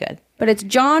 Okay, good. But it's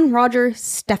John Roger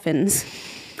Steffens.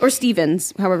 Or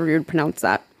Stevens, however you would pronounce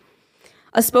that.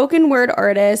 A spoken word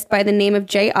artist by the name of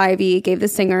Jay Ivy gave the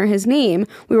singer his name.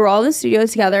 We were all in the studio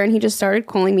together and he just started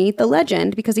calling me the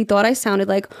Legend because he thought I sounded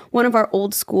like one of our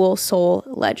old school soul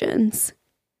legends.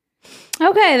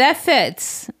 Okay, that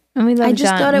fits. And we love I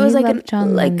just John. thought it was like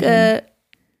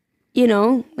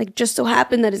just so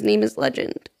happened that his name is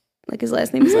Legend. Like his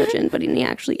last name is Legend, but he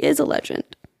actually is a legend.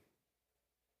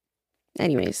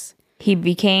 Anyways. He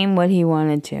became what he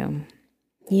wanted to.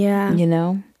 Yeah.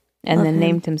 And then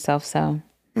named himself so.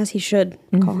 As he should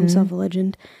call himself a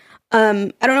legend.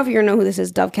 I don't know if you know who this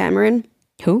is, Dove Cameron.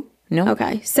 Who? No.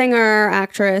 Okay. Singer,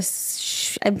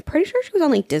 actress. I'm pretty sure she was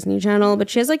on like Disney Channel, but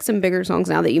she has like some bigger songs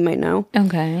now that you might know.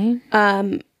 Okay.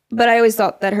 But I always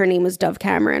thought that her name was Dove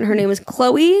Cameron. Her name is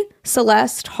Chloe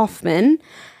Celeste Hoffman.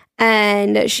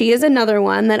 And she is another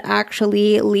one that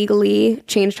actually legally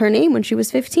changed her name when she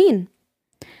was 15.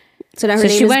 So now her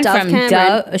name is Dove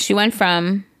Cameron. She went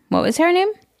from, what was her name?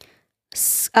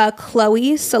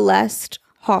 Chloe Celeste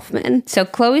Hoffman. So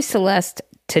Chloe Celeste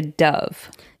to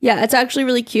Dove. Yeah, it's actually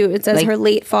really cute. It says her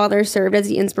late father served as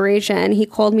the inspiration. He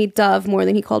called me Dove more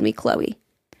than he called me Chloe.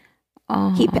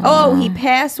 He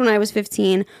passed when I was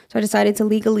 15, so I decided to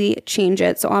legally change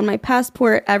it. So on my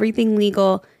passport, everything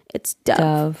legal, it's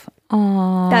Dove.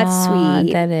 Oh, that's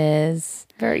sweet. That is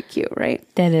very cute, right?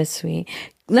 That is sweet.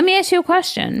 Let me ask you a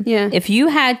question. Yeah. If you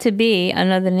had to be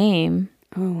another name,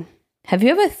 have you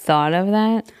ever thought of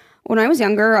that? When I was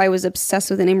younger, I was obsessed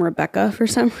with the name Rebecca for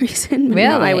some reason. Really?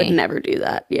 No, I would never do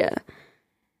that. Yeah.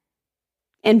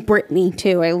 And Brittany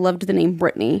too. I loved the name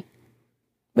Brittany.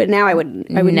 But now I would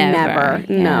never.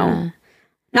 Yeah. No.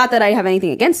 Not that I have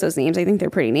anything against those names. I think they're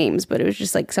pretty names, but it was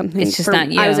just like something. It's just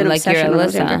not you. I was an like obsession you're when I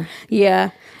was Alyssa. younger. Yeah.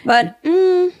 But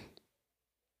I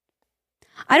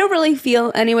don't really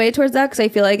feel any way towards that because I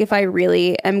feel like if I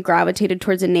really am gravitated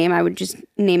towards a name, I would just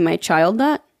name my child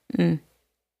that.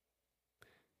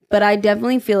 But I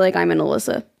definitely feel like I'm an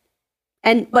Alyssa.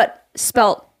 But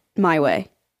spelt my way.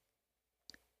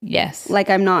 Yes. Like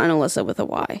I'm not an Alyssa with a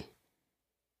Y.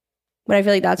 But I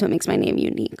feel like that's what makes my name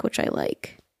unique, which I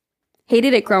like.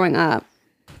 Hated it growing up.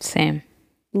 Same.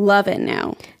 Love it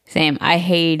now. Same. I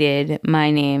hated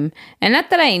my name. And not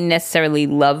that I necessarily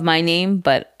love my name,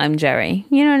 but I'm Jerry.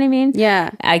 You know what I mean?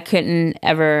 Yeah. I couldn't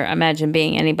ever imagine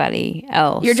being anybody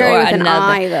else. You're Jerry with an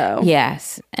I, though.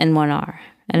 Yes. And one R.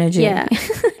 And a G. Yeah.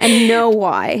 And no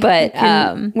Y. But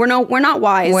we're not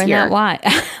wise we're here. Not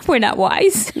wise. We're not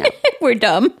wise. No. We're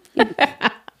dumb.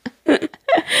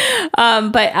 But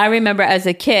I remember as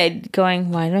a kid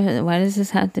going, why does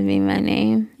this have to be my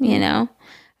name? You know?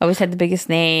 Always had the biggest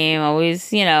name, always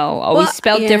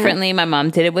spelled differently. My mom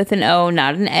did it with an O,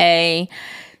 not an A.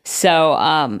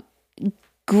 So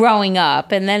growing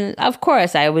up, and then, of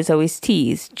course, I was always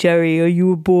teased. Jerry, are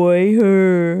you a boy?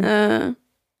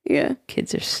 Yeah.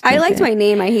 Kids are stupid. I liked my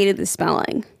name. I hated the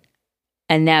spelling.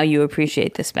 And now you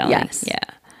appreciate the spelling. Yes. Yeah.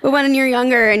 But when you're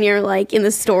younger and you're like in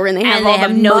the store and they have all the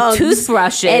no mugs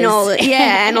toothbrushes and all the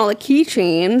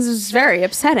keychains, it's very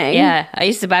upsetting. Yeah, I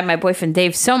used to buy my boyfriend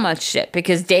Dave so much shit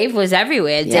because Dave was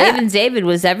everywhere. Dave and David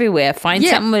was everywhere. Find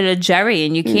something with a Jerry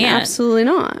and you can't. Absolutely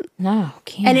not. No,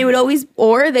 can't. And it would always,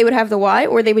 or they would have the Y,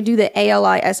 or they would do the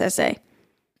ALISSA.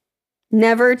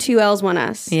 Never two L's, one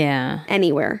S. Yeah.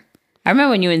 Anywhere. I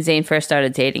remember when you and Zane first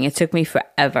started dating, it took me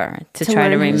forever to try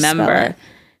to remember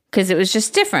because it was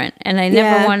just different. And I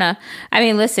never want to, I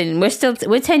mean, listen,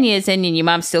 we're 10 years in and your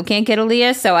mom still can't get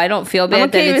Aaliyah. So I don't feel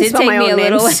bad that it did take me a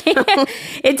little,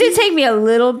 it did take me a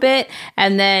little bit.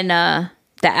 And then,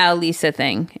 the Al Lisa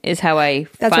thing is how I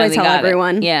That's finally what I tell got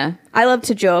everyone. It. Yeah. I love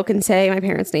to joke and say my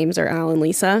parents' names are Al and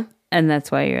Lisa. And that's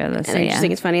why you're Lisa. And I just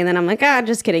think it's funny. And then I'm like,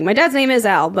 just kidding. My dad's name is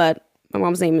Al, but my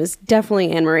mom's name is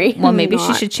definitely Anne Marie. Well, maybe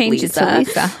she should change it to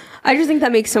Lisa. I just think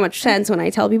that makes so much sense when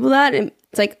I tell people that. And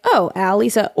it's like, oh, Al,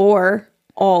 Lisa, or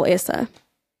all Issa.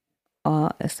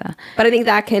 All Issa. But I think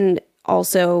that can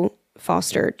also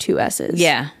foster 2 S's.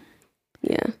 Yeah.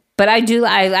 Yeah. But I do,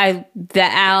 the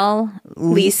Al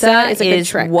Lisa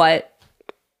is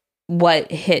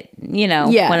what hit, when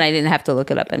I didn't have to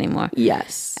look it up anymore.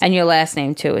 Yes. And your last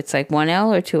name too. It's like 1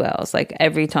 L or 2 L's, like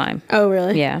every time. Oh,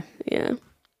 really? Yeah. Yeah.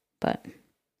 But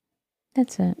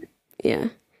that's it. Yeah.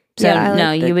 So yeah,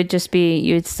 no, you would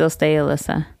still stay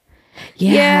Alyssa.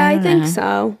 Yeah, I think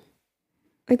so.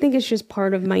 I think it's just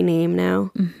part of my name now.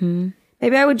 Mm-hmm.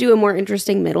 Maybe I would do a more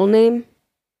interesting middle name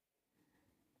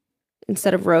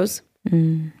instead of Rose.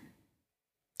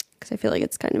 Because I feel like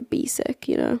it's kind of basic,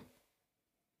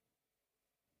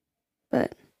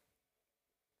 But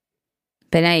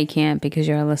now you can't because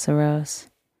you're Alyssa Rose.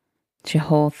 It's your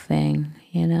whole thing,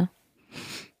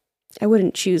 I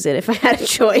wouldn't choose it if I had a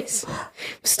choice. I'm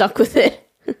stuck with it.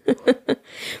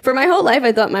 For my whole life,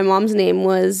 I thought my mom's name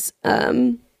was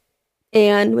Anne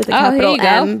with a capital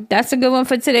M. Go. That's a good one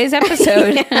for today's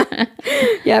episode.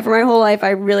 Yeah, for my whole life, I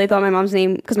really thought my mom's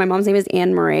name, because my mom's name is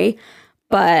Anne Marie,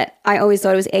 but I always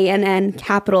thought it was ANN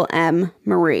capital M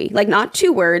Marie. Like not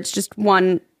 2 words, just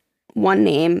one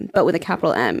name, but with a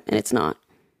capital M, and it's not.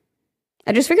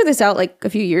 I just figured this out like a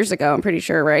few years ago, I'm pretty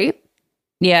sure, right?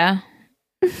 Yeah.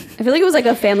 I feel like it was like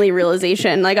a family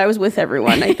realization. Like I was with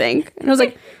everyone, I think. And I was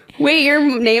like, wait, your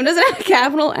name doesn't have a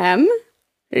capital M?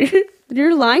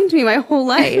 You're lying to me my whole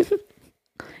life.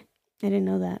 I didn't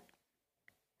know that.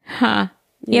 Huh.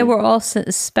 Yeah, we're all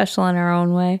special in our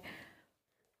own way.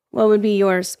 What would be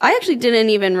yours? I actually didn't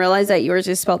even realize that yours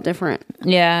is spelled different.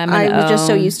 Yeah, I was just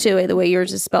so used to it, the way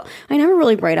yours is spelled. I never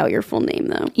really write out your full name,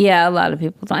 though. Yeah, a lot of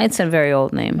people don't. It's a very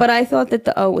old name. But I thought that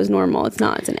the O was normal. It's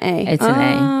not. It's an A. It's an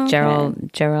A. Okay.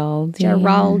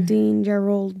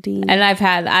 Geraldine. And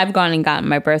I've gone and gotten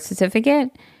my birth certificate.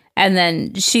 And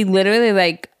then she literally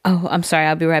like, oh, I'm sorry,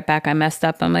 I'll be right back. I messed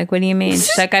up. I'm like, what do you mean?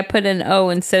 She's like, I put an O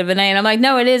instead of an A. And I'm like,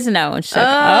 no, it is an O. And she's like,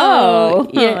 oh.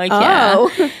 Yeah. I'm like, yeah.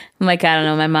 I'm like, I don't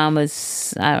know. My mom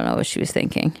was, I don't know what she was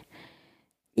thinking.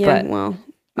 Yeah, well,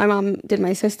 my mom did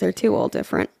my sister too, all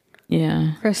different.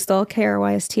 Yeah. Crystal,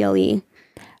 Krystle.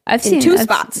 I've seen 2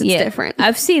 spots. It's different.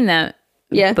 I've seen that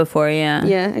before, yeah.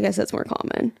 Yeah, I guess that's more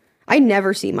common. I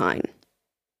never see mine.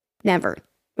 Never.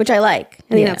 Which I like.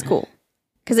 I think that's cool.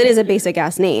 Because it is a basic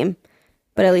ass name,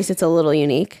 but at least it's a little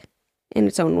unique in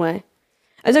its own way.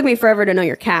 It took me forever to know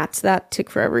your cats. That took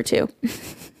forever too.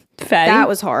 Fatty? That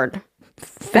was hard.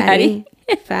 Fatty?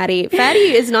 Fatty. Fatty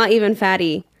is not even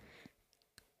fatty.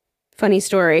 Funny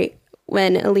story.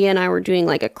 When Aaliyah and I were doing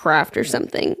like a craft or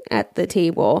something at the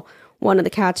table, one of the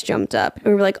cats jumped up. And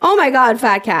we were like, oh my God,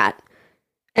 fat cat.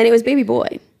 And it was baby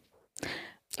boy.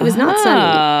 It was not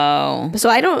Sunny.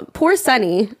 So poor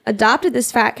Sunny adopted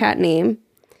this fat cat name.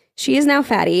 She is now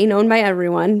Fatty, known by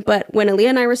everyone. But when Aaliyah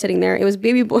and I were sitting there, it was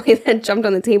baby boy that jumped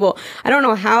on the table. I don't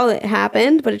know how it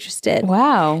happened, but it just did.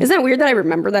 Wow. Isn't that weird that I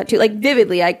remember that too? Like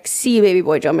vividly, I see baby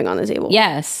boy jumping on the table.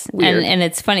 Yes. And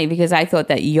it's funny because I thought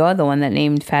that you're the one that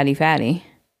named Fatty.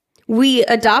 We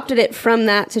adopted it from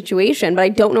that situation, but I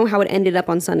don't know how it ended up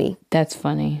on Sunny. That's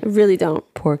funny. I really don't.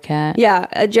 Poor cat.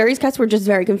 Yeah. Jerry's cats were just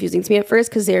very confusing to me at first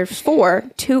because there's 4.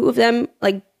 2 of them,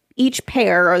 like each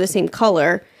pair are the same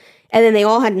color. And then they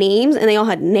all had names and they all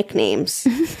had nicknames.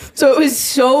 So it was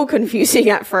so confusing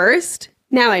at first.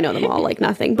 Now I know them all like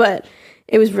nothing, but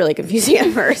it was really confusing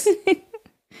at first.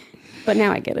 But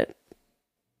now I get it.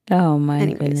 Oh my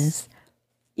goodness.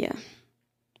 Yeah.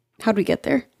 How'd we get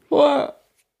there? What?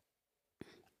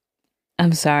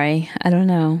 I'm sorry. I don't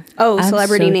know. Oh,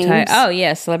 celebrity names. Oh,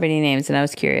 yeah, celebrity names. And I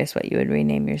was curious what you would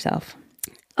rename yourself.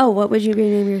 Oh, what would you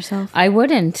rename yourself? I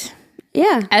wouldn't.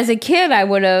 Yeah. As a kid, I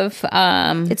would have...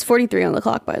 it's 43 on the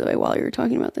clock, by the way, while you were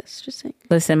talking about this. Just saying.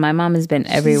 Listen, my mom has been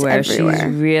everywhere. She's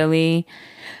really...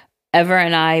 Ever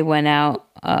and I went out,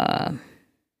 I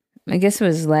guess it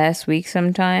was last week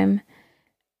sometime,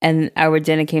 and our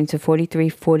dinner came to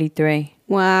 43.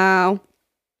 Wow.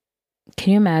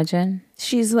 Can you imagine?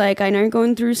 She's like, I know you're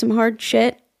going through some hard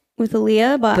shit with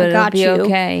Aaliyah, but I got it'll you. Be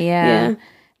okay, yeah.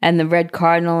 and the red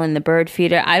cardinal and the bird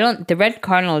feeder. The red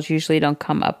cardinals usually don't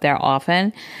come up there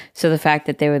often. So the fact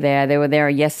that they were there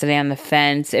yesterday on the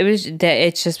fence.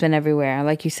 It's just been everywhere.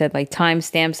 Like you said, like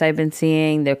timestamps I've been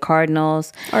seeing, the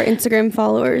cardinals. Our Instagram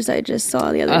followers I just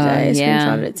saw the other day. I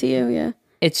screenshotted it to you. Yeah.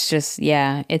 It's just,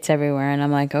 it's everywhere. And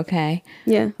I'm like, okay.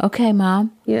 Yeah. Okay,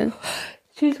 Mom. Yeah.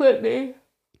 She's with me.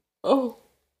 Oh.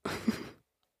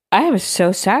 I am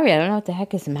so sorry. I don't know what the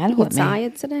heck is the matter with me.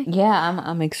 Tired today? Yeah,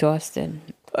 I'm exhausted.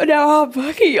 Oh, now I'm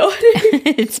fucking yawning.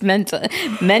 It's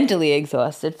mentally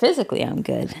exhausted. Physically, I'm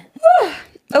good.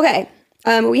 Okay.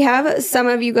 We have some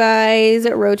of you guys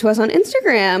wrote to us on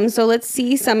Instagram, so let's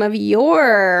see some of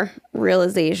your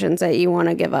realizations that you want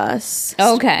to give us.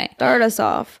 Okay. Start us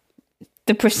off.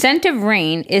 The percent of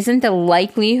rain isn't the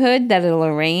likelihood that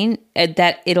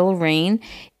it'll rain.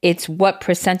 It's what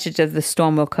percentage of the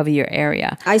storm will cover your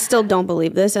area. I still don't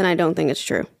believe this, and I don't think it's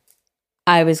true.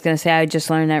 I was going to say I just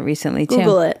learned that recently, too.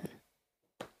 Google it.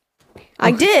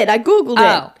 I did. I Googled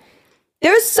it.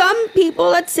 There's some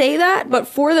people that say that, but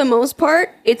for the most part,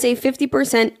 it's a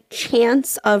 50%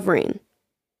 chance of rain.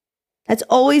 That's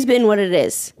always been what it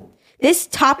is. This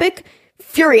topic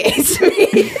infuriates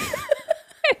me.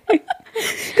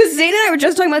 Because Zane and I were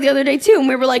just talking about the other day, too, and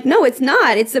we were like, no, it's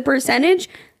not. It's the percentage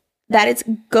that it's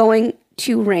going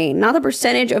to rain, not the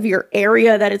percentage of your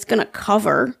area that it's going to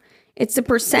cover. It's a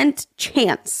percent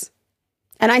chance.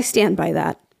 And I stand by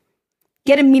that.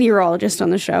 Get a meteorologist on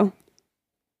the show.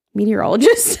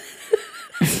 Meteorologist?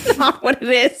 That's not what it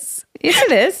is. Yes,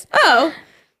 it is. Oh.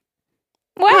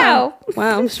 Wow,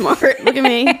 I'm smart. Look at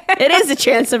me. It is a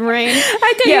chance of rain.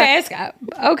 I thought you asked.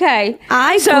 Okay.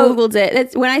 I Googled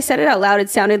it. When I said it out loud, it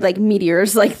sounded like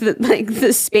meteors, like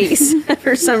the space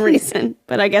for some reason.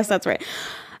 But I guess that's right.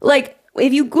 Like,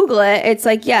 if you Google it, it's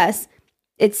like, yes,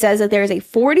 it says that there is a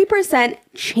 40%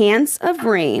 chance of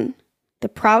rain. The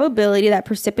probability that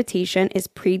precipitation is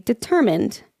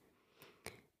predetermined.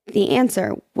 The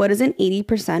answer, what does an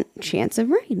 80% chance of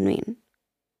rain mean?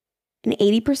 An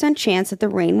 80% chance that the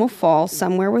rain will fall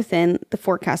somewhere within the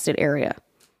forecasted area.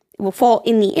 It will fall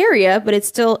in the area, but it's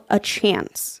still a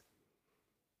chance.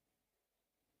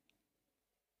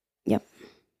 Yep.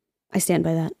 I stand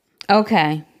by that.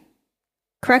 Okay.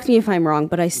 Correct me if I'm wrong,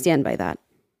 but I stand by that.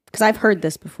 Because I've heard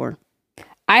this before.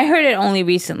 I heard it only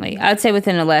recently. I'd say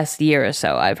within the last year or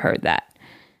so, I've heard that.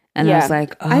 And I was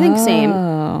like, oh. I think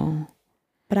same.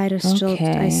 But I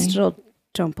still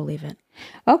don't believe it.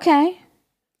 Okay.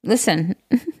 Listen.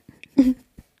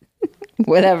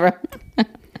 Whatever.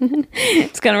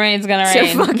 It's gonna rain. It's gonna rain.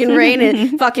 It's gonna fucking rain.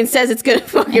 It fucking says it's gonna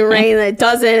fucking rain, and it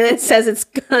doesn't. And it says it's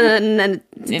gonna, and then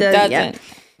it doesn't. Yeah.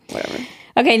 Whatever.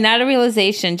 Okay, not a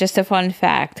realization. Just a fun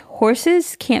fact.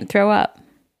 Horses can't throw up.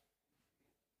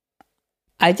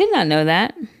 I did not know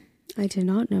that. I did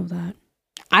not know that.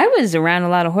 I was around a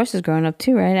lot of horses growing up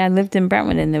too, right? I lived in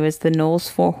Brentwood, and there was the Knowles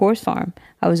Horse Farm.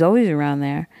 I was always around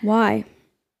there. Why?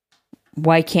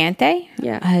 Why can't they?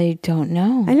 Yeah. I don't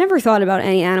know. I never thought about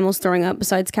any animals throwing up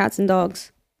besides cats and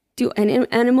dogs. Do any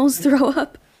animals throw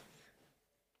up?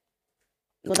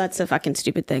 Well, that's a fucking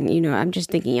stupid thing. You know, I'm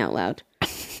just thinking out loud.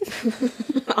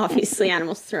 Obviously,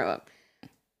 animals throw up.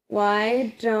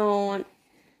 Why don't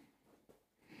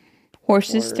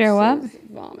horses throw up?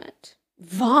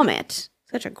 Vomit.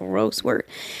 Such a gross word.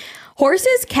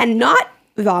 Horses cannot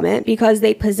vomit because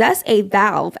they possess a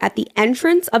valve at the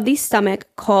entrance of the stomach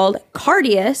called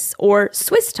cardius or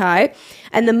Swiss tie,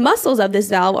 and the muscles of this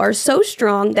valve are so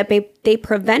strong that they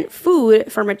prevent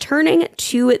food from returning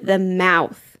to the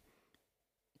mouth.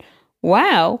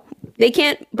 Wow. They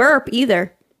can't burp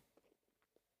either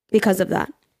because of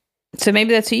that. So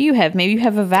maybe that's what you have. Maybe you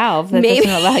have a valve that doesn't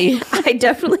allow you. I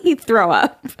definitely throw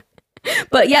up.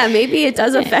 But yeah, maybe it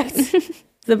does affect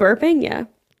the burping. Yeah,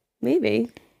 maybe.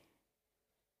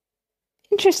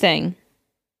 Interesting.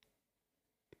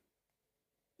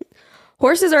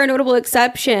 Horses are a notable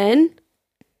exception,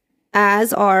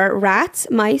 as are rats,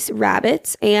 mice,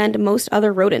 rabbits, and most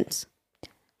other rodents.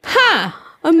 Huh.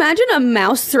 Imagine a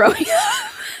mouse throwing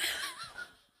up.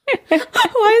 Why is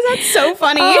that so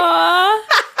funny?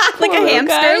 Like a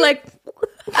hamster, guy. Like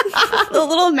the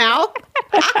little mouth.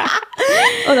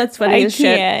 Oh, that's funny as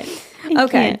shit.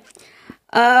 Okay.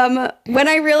 When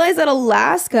I realized that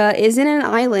Alaska isn't an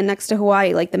island next to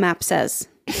Hawaii, like the map says.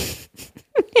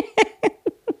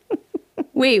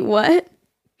 Wait, what?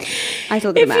 I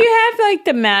told you the map. If you have like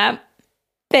the map,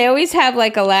 they always have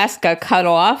like Alaska cut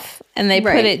off, and they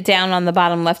put it down on the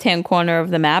bottom left-hand corner of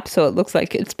the map, so it looks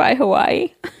like it's by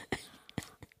Hawaii.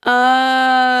 Oh.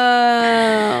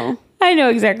 I know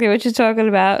exactly what you're talking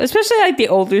about. Especially like the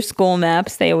older school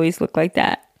maps, they always look like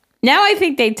that. Now I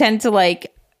think they tend to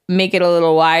like make it a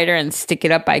little wider and stick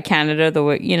it up by Canada,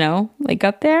 like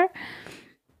up there.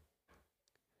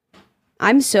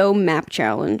 I'm so map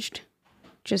challenged.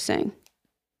 Just saying.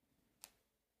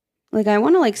 Like, I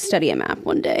want to, like, study a map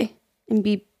one day and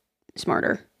be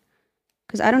smarter.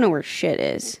 Because I don't know where shit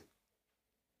is.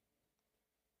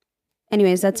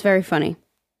 Anyways, that's very funny.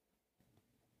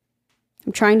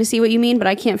 I'm trying to see what you mean, but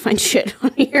I can't find shit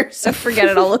on here, so forget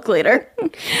it. I'll look later.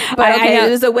 But okay, it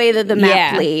was the way that the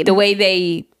map played. The way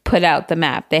they put out the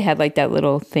map. They had like that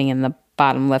little thing in the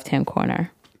bottom left-hand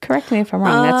corner. Correct me if I'm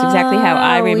wrong. That's exactly how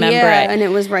I remember it. And it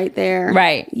was right there.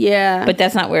 Right. Yeah. But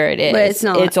that's not where it is. But it's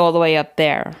not. It's all the way up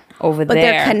there, over there. But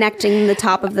they're connecting the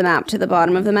top of the map to the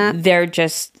bottom of the map? They're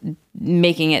just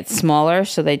making it smaller,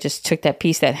 so they just took that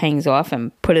piece that hangs off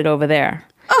and put it over there.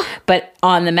 Oh. But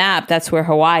on the map, that's where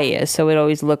Hawaii is, so it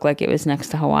always looked like it was next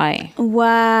to Hawaii.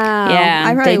 Wow. Yeah,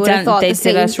 I probably would have thought the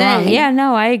same thing. Wrong. Yeah,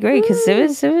 no, I agree, because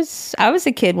it was. I was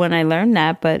a kid when I learned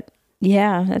that, but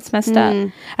yeah, that's messed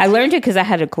up. I learned it because I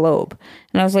had a globe,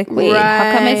 and I was like, wait,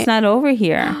 how come it's not over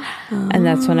here? And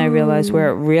that's when I realized where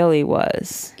it really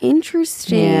was.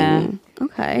 Interesting. Yeah.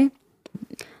 Okay.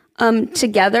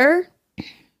 Together,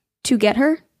 to get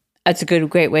her. That's a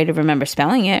great way to remember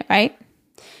spelling it, right?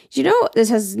 You know, this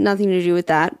has nothing to do with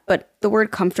that, but the word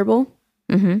comfortable,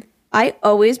 I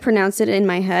always pronounce it in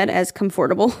my head as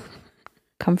comfortable.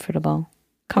 Comfortable.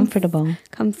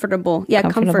 Yeah,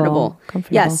 comfortable.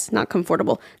 Yes, not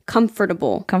comfortable.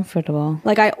 Comfortable.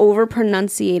 Like I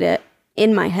over-pronunciate it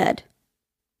in my head,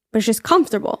 but it's just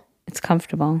comfortable. It's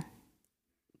comfortable.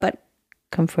 But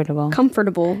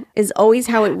comfortable is always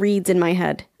how it reads in my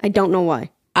head. I don't know why.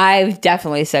 I've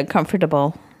definitely said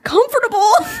comfortable.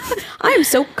 I am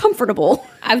so comfortable.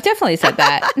 I've definitely said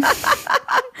that.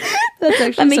 That's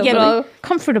actually Let me so get funny. all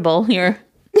comfortable here.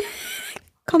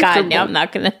 God, now I'm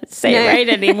not going to say it right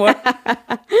anymore.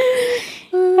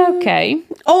 Okay.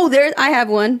 Oh, I have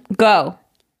one. Go.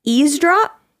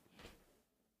 Eavesdrop?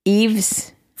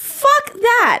 Eaves. Fuck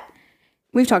that.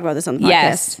 We've talked about this on the podcast.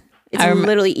 Yes. It's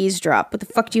literally eavesdrop. What the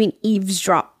fuck do you mean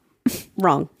eavesdrop?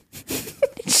 Wrong.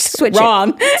 Switch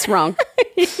wrong. It's wrong.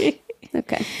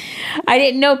 Okay. I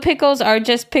didn't know pickles are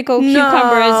just pickled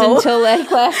cucumbers until like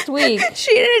last week.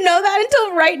 She didn't know that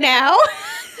until right now.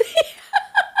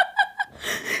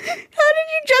 How did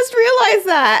you just realize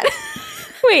that?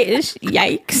 Wait,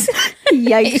 yikes.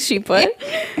 Yikes, she put.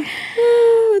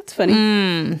 Oh, it's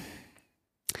funny.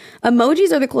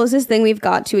 Emojis are the closest thing we've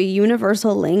got to a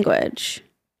universal language.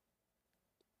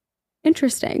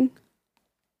 Interesting.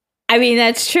 I mean,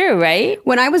 that's true, right?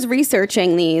 When I was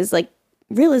researching these, like,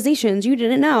 realizations you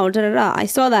didn't know, I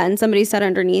saw that and somebody said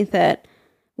underneath it,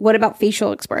 what about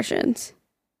facial expressions?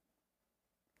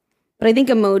 But I think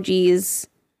emojis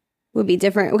would be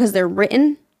different because they're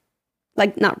written.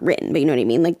 Like, not written, but you know what I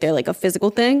mean? Like, they're like a physical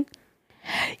thing.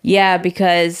 Yeah,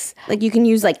 because... like, you can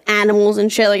use, like, animals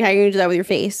and shit. Like, how are you going to do that with your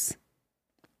face?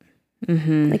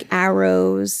 Like,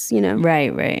 arrows, you know?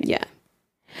 Right. Yeah.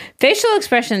 Facial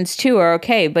expressions, too, are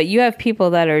okay, but you have people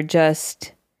that are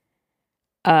just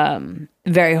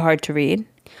very hard to read.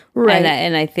 Right.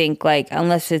 And I think, like,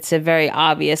 unless it's a very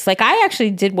obvious... like, I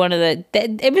actually did one of the...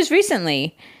 it was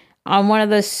recently on one of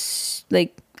those,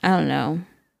 like, I don't know...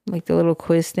 like the little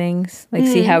quiz things, like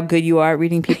see how good you are at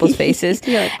reading people's faces.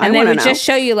 Like, and they would just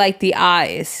show you like the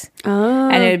eyes.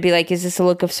 And it would be like, is this a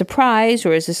look of surprise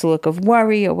or is this a look of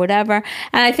worry or whatever?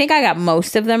 And I think I got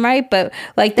most of them right, but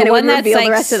like the one that's like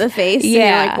the rest of the face. Yeah. And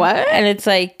you're like, what? And it's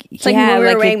like, it's like when we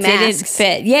were wearing it masks. didn't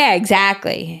fit. Yeah,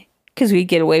 exactly. Because we'd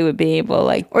get away with being able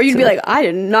like, or you'd be like, I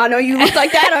did not know you looked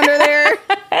like that under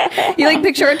there. You like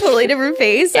picture a totally different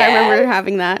face. Yeah. I remember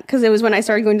having that because it was when I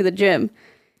started going to the gym.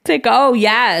 It's like, oh,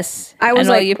 yes. I was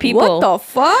like, you people, what the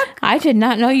fuck? I did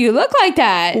not know you look like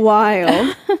that.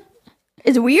 Wild.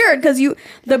 It's weird because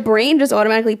the brain just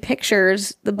automatically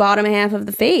pictures the bottom half of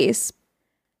the face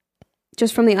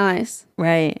just from the eyes.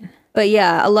 Right. But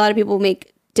yeah, a lot of people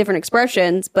make different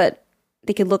expressions, but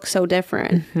they could look so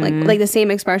different. Like the same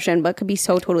expression, but could be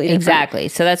so totally different. Exactly.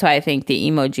 So that's why I think the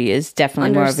emoji is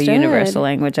definitely more of a universal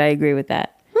language. I agree with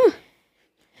that.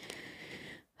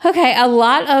 Okay, a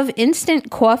lot of instant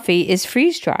coffee is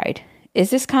freeze-dried. Is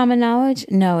this common knowledge?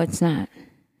 No, it's not.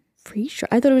 Freeze-dried?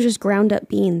 I thought it was just ground up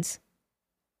beans.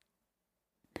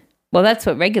 Well, that's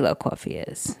what regular coffee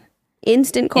is.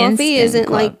 Instant coffee isn't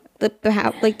like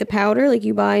the powder like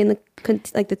you buy in the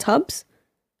tubs?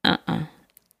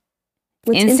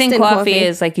 What's instant coffee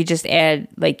is like you just add,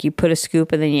 like you put a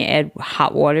scoop and then you add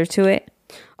hot water to it.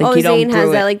 Like Zane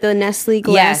has that, like the Nestle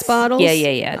glass bottles?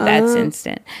 Yeah. That's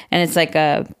instant. And it's like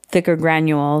a thicker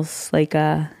granules, like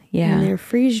Yeah. And they're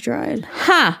freeze dried.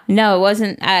 No, it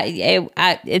wasn't.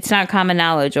 It's not common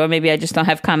knowledge, or maybe I just don't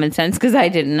have common sense because I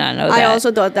did not know that. I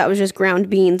also thought that was just ground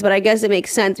beans, but I guess it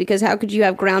makes sense because how could you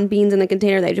have ground beans in the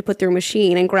container that you just put through a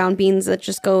machine and ground beans that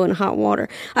just go in hot water?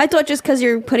 I thought just because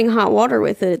you're putting hot water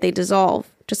with it, they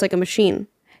dissolve, just like a machine.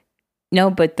 No,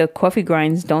 but the coffee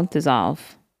grinds don't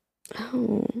dissolve.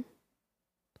 Oh.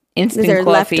 Instant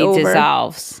coffee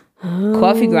dissolves. Oh.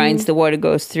 Coffee grinds, the water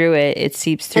goes through it, it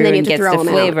seeps through and gets the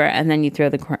flavor, and then you throw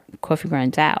the coffee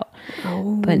grinds out.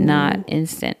 Oh. But not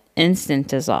instant. Instant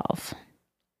dissolve.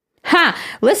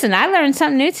 Listen, I learned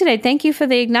something new today. Thank you for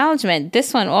the acknowledgement.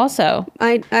 This one also.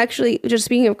 I actually, just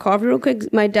speaking of coffee real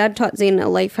quick, my dad taught Zane a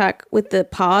life hack with the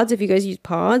pods, if you guys use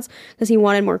pods, because he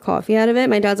wanted more coffee out of it.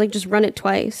 My dad's like, just run it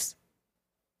twice.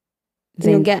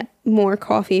 Zane, you'll get more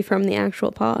coffee from the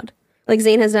actual pod. Like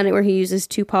Zane has done it where he uses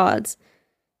 2 pods.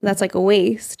 That's like a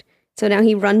waste. So now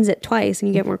he runs it twice and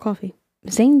you get more coffee.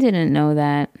 Zane didn't know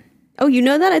that. Oh, you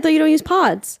know that? I thought you don't use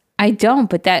pods. I don't,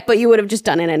 but you would have just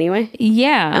done it anyway.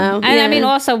 Yeah. And I mean,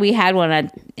 also we had one I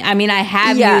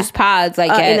have used pods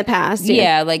like in the past.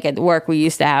 Yeah, like at work we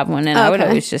used to have one and I would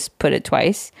always just put it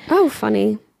twice. Oh,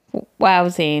 funny. Wow,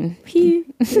 Zane. You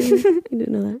didn't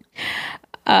know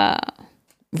that.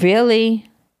 Really?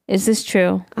 Is this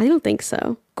true? I don't think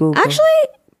so. Google. Actually,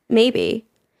 maybe.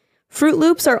 Fruit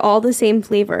Loops are all the same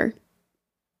flavor.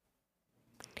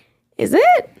 Is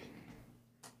it?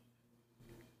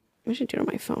 I should do it on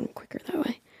my phone quicker that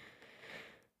way.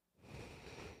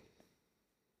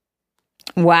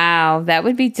 Wow, that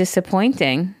would be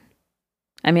disappointing.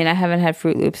 I mean, I haven't had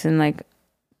Fruit Loops in like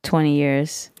 20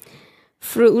 years.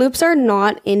 Fruit Loops are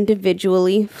not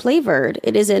individually flavored.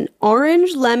 It is an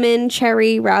orange, lemon,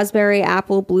 cherry, raspberry,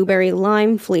 apple, blueberry,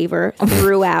 lime flavor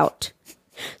throughout.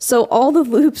 So all the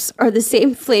loops are the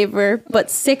same flavor, but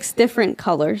 6 different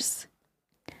colors.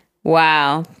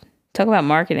 Wow. Talk about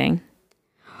marketing.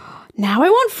 Now I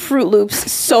want Fruit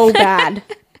Loops so bad.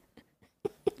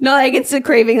 No, like it's a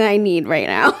craving that I need right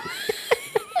now.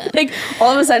 Like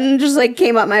all of a sudden just like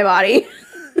came up my body.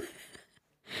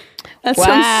 That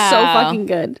sounds so fucking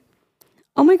good.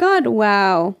 Oh my God,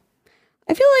 wow.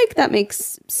 I feel like that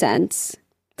makes sense.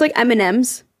 It's like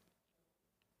M&M's.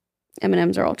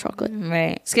 M&M's are all chocolate.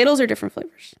 Right. Skittles are different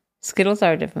flavors. Skittles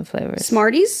are different flavors.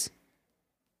 Smarties?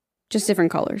 Just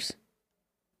different colors.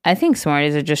 I think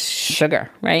Smarties are just sugar,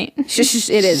 right? It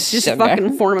is. Just a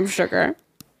fucking form of sugar.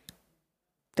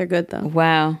 They're good, though.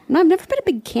 Wow. No, I've never been a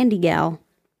big candy gal.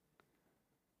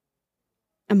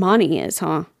 Amani is,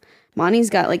 huh?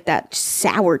 Amani's got, like, that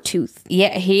sour tooth.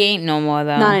 Yeah, he ain't no more,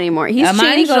 though. Not anymore. He's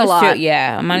changed a lot.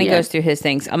 Amani goes through his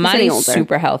things. Amani's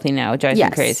super healthy now. It drives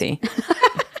me crazy.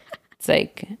 It's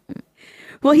like...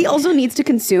 Well, he also needs to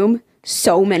consume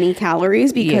so many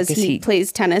calories because he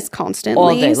plays tennis constantly.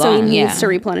 All day long, so he needs to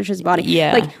replenish his body.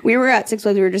 Yeah. Like, we were at Six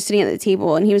Flags, we were just sitting at the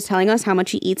table, and he was telling us how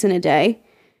much he eats in a day.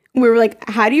 We were like,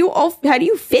 how do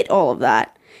you fit all of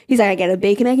that? He's like, I get a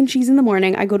bacon, egg, and cheese in the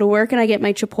morning. I go to work and I get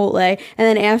my Chipotle. And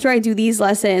then after I do these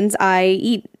lessons, I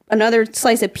eat another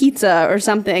slice of pizza or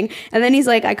something. And then he's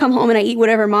like, I come home and I eat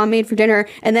whatever mom made for dinner.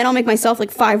 And then I'll make myself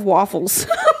like 5 waffles.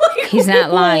 Like, he's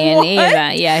not lying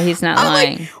either. Yeah, he's not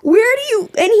lying. Like, where do you...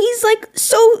 And he's like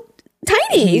so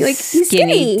tiny. He's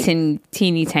skinny.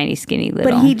 Teeny tiny skinny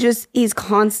little. But he's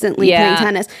constantly playing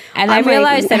tennis. And I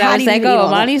realized that I was like, oh,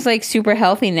 Amani's like super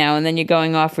healthy now. And then you're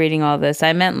going off reading all this.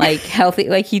 I meant like healthy,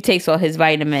 like he takes all his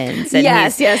vitamins. And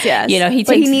yes. You know, he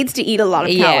needs to eat a lot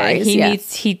of calories.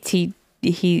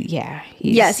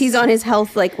 He's on his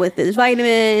health, like with his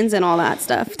vitamins and all that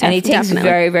stuff. And he takes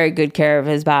very, very good care of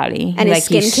his body. And like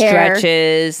his skincare. He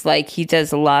stretches, like he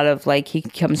does a lot of, like he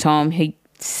comes home, he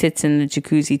sits in the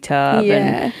jacuzzi tub.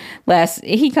 Yeah. And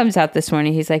he comes out this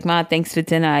morning, he's like, Ma, thanks for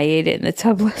dinner. I ate it in the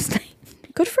tub last night.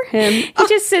 Good for him. He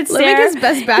just sits living there. His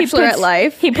best bachelorette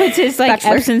life. He puts his like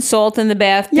Epsom salt in the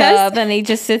bathtub, and he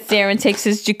just sits there and takes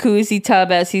his jacuzzi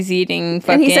tub as he's eating.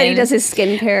 And he said he does his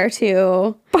skincare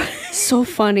too. So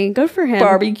funny. Good for him.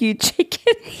 Barbecue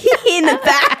chicken in the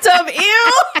bathtub.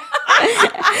 Ew.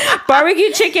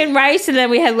 Barbecue chicken, rice, and then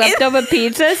we had leftover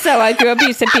pizza, so I threw a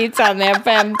piece of pizza on there for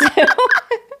him too.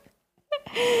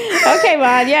 Okay,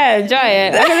 Mon, enjoy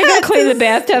it. I'm gonna go clean the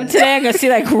bathtub today. I'm gonna see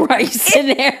like rice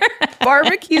in there,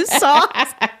 barbecue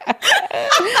sauce.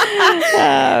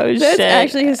 Oh shit! That's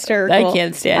actually hysterical. I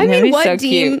can't stand him. He's so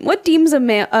cute. What deems a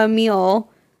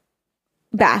meal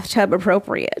bathtub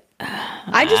appropriate?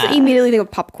 I just immediately think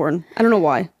of popcorn. I don't know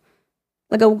why.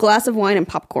 Like a glass of wine and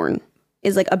popcorn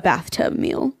is like a bathtub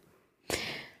meal,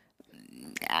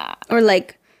 or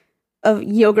like a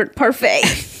yogurt parfait.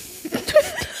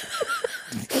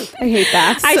 I hate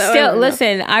baths. I still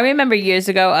listen. I remember years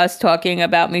ago us talking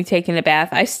about me taking a bath.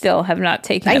 I still have not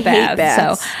taken a bath. Hate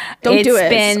baths. So don't do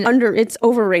it. It's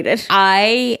overrated.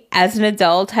 I, as an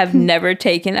adult, have never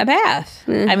taken a bath.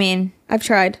 I mean, I've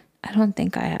tried. I don't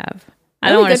think I have. I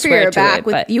don't want to swear to it,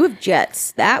 but you have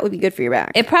jets. That would be good for your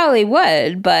back. It probably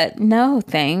would, but no,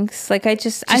 thanks. Like I know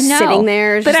sitting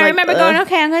there. But I remember going,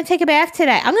 okay, I'm going to take a bath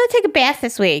today. I'm going to take a bath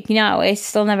this week. You know, it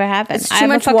still never happened. It's too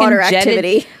much water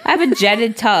activity. I have a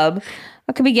jetted tub.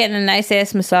 I could be getting a nice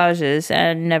ass massages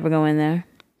and never go in there.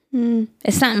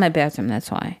 It's not in my bathroom. That's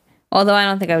why. Although I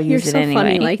don't think I would use it anyway. You're so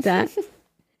funny like that.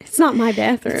 It's not my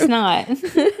bathroom. It's not.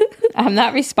 I'm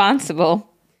not responsible.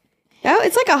 Oh,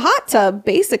 it's like a hot tub,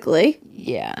 basically.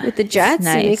 Yeah. With the jets,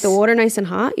 nice. You make the water nice and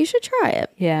hot. You should try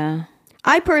it. Yeah.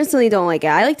 I personally don't like it.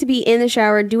 I like to be in the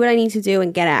shower, do what I need to do,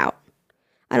 and get out.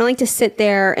 I don't like to sit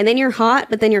there, and then you're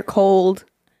hot, but then you're cold.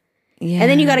 Yeah.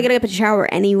 And then you got to get up and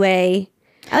shower anyway.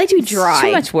 I like to be dry. It's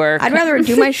too much work. I'd rather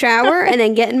do my shower and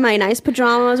then get in my nice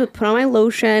pajamas, put on my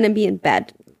lotion, and be in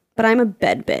bed. But I'm a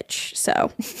bed bitch,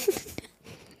 so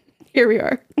here we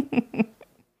are.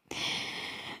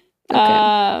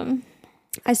 Okay.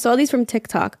 I saw these from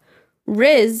TikTok.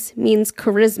 Riz means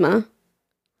charisma.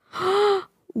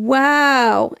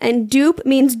 Wow. And dupe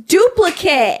means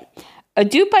duplicate. A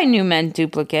dupe I knew meant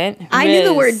duplicate. I knew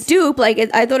the word dupe. Like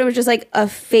I thought it was just like a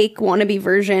fake wannabe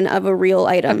version of a real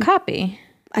item. A copy.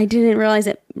 I didn't realize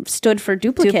it stood for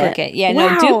duplicate. Yeah,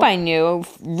 wow. No, dupe I knew.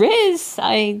 Riz,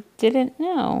 I didn't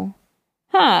know.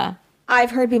 Huh.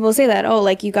 I've heard people say that. Oh,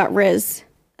 like you got Riz.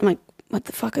 I'm like, what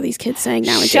the fuck are these kids saying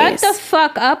nowadays? Shut the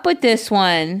fuck up with this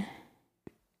one.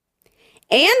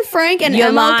 Anne Frank and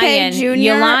MLK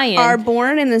Jr. are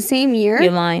born in the same year?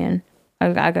 You're lying.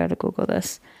 I gotta Google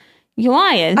this. You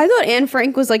lying. I thought Anne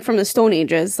Frank was like from the Stone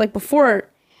Ages, like before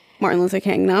Martin Luther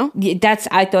King, no? Yeah,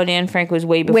 I thought Anne Frank was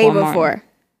way before Martin.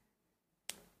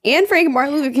 Anne Frank and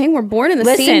Martin Luther King were born in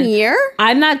the same year?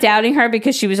 I'm not doubting her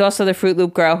because she was also the Fruit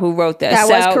Loop girl who wrote this. That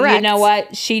was correct. You know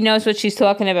what? She knows what she's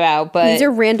talking about. But these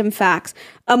are random facts.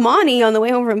 Amani, on the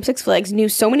way home from Six Flags, knew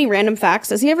so many random facts.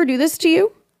 Does he ever do this to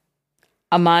you?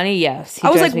 Amani, yes. I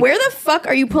was like, where the fuck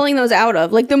are you pulling those out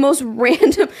of? Like the most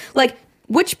random, like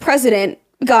which president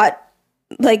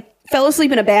fell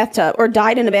asleep in a bathtub or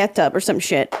died in a bathtub or some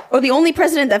shit? Or the only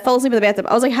president that fell asleep in the bathtub.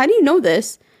 I was like, how do you know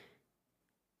this?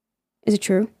 Is it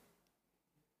true?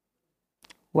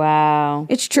 Wow.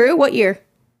 It's true? What year?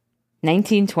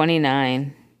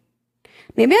 1929.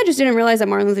 Maybe I just didn't realize that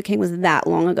Martin Luther King was that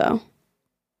long ago.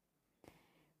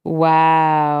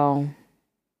 Wow.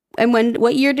 And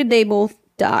what year did they both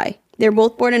die? They were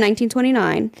both born in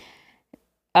 1929.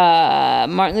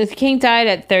 Martin Luther King died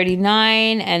at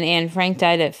 39 and Anne Frank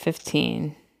died at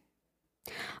 15.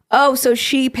 Oh, so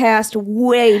she passed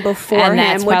way before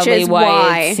him, which is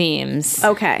why it seems.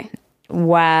 Okay.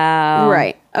 Wow.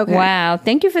 Right. Okay. Wow.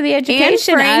 Thank you for the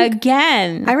education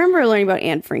again. I remember learning about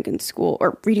Anne Frank in school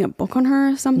or reading a book on her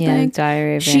or something. Yeah,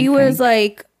 Diary of Anne She was Frank.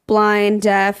 like blind,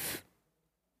 deaf,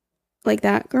 like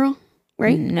that girl,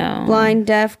 right? No. Blind,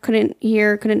 deaf, couldn't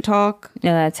hear, couldn't talk.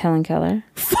 No, that's Helen Keller.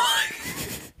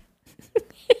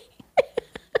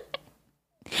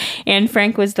 Anne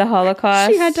Frank was the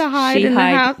Holocaust. She had to hide in the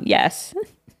house. Yes.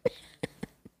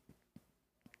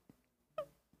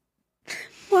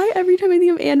 Why every time I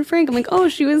think of Anne Frank, I'm like, oh,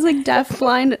 she was like deaf,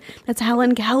 blind. That's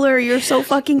Helen Keller. You're so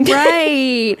fucking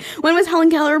right. When was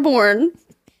Helen Keller born?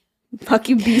 Fuck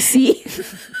you, BC.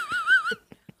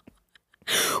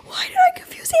 Why did I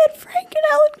confuse Anne Frank and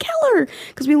Helen Keller?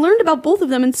 Because we learned about both of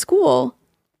them in school.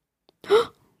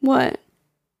 What?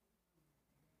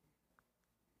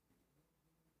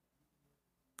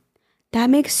 That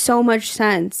makes so much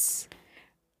sense.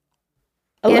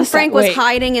 Anne Frank was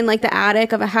hiding in like the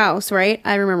attic of a house, right?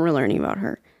 I remember learning about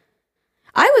her.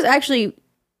 I was actually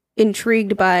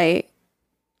intrigued by,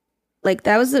 like,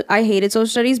 I hated social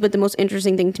studies, but the most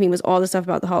interesting thing to me was all the stuff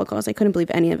about the Holocaust. I couldn't believe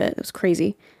any of it. It was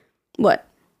crazy. What?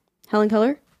 Helen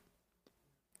Keller?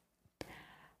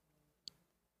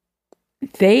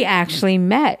 They actually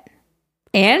met.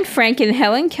 Anne Frank and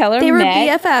Helen Keller met. They were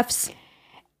BFFs.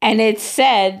 And it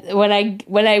said, when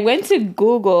I went to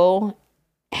Google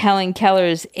Helen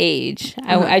Keller's age,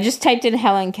 I just typed in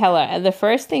Helen Keller, and the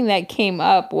first thing that came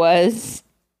up was,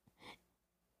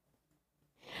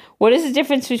 what is the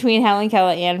difference between Helen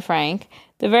Keller and Anne Frank?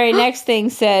 The very next thing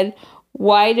said,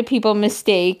 why do people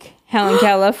mistake Helen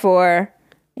Keller for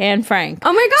Anne Frank?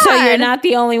 Oh my God. So you're not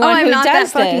the only one who does this. I'm not that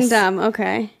fucking dumb.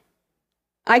 Okay.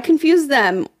 I confused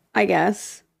them, I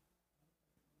guess.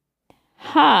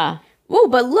 Huh. Oh,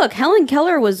 but look, Helen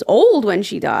Keller was old when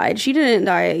she died. She didn't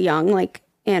die young like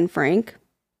Anne Frank.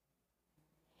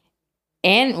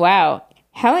 And wow,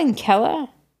 Helen Keller?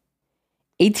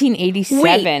 1887.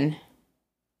 Wait.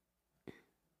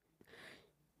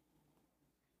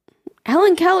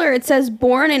 Helen Keller, it says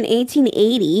born in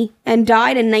 1880 and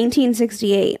died in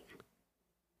 1968.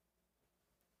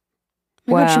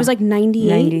 Oh my God, she was like 98?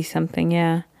 90 something,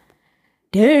 yeah.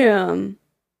 Damn.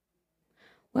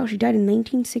 Wow, she died in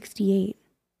 1968.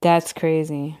 That's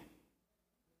crazy.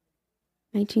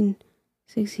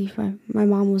 1965. My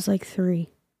mom was like 3.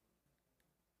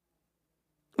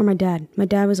 Or my dad. My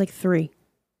dad was like 3.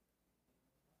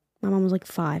 My mom was like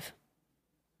 5.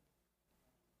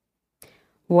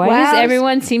 Why does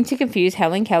everyone seem to confuse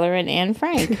Helen Keller and Anne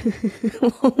Frank?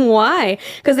 Why?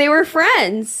 Because they were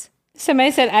friends.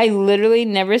 Somebody said, I literally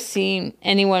never seen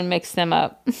anyone mix them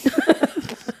up.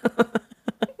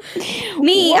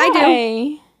 Me, Why? I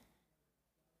do.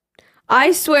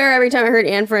 I swear every time I heard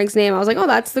Anne Frank's name, I was like, oh,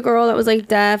 that's the girl that was like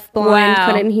deaf, blind,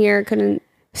 couldn't hear, couldn't.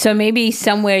 So maybe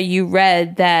somewhere you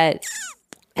read that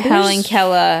Helen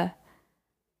Keller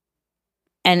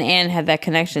and Anne had that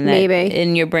connection. That maybe.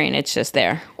 In your brain, it's just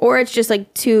there. Or it's just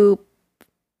like 2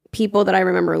 people that I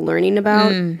remember learning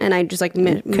about, and I just like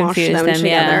moshed them together.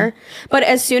 Yeah. But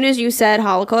as soon as you said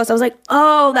Holocaust, I was like,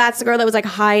 oh, that's the girl that was like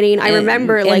hiding. I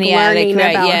remember like learning attic,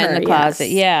 about her. In the closet.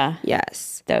 Yeah.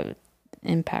 Yes. That was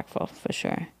impactful for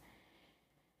sure.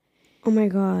 Oh my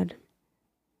God.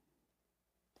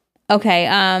 Okay.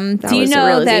 Do you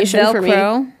know that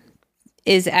Velcro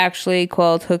is actually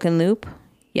called Hook and Loop?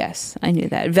 Yes, I knew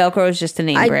that. Velcro is just a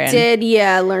name brand. I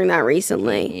did, learn that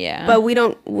recently. Yeah. But we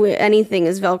don't, anything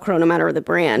is Velcro no matter the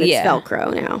brand. It's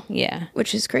Velcro now. Yeah.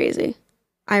 Which is crazy.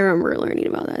 I remember learning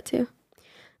about that too.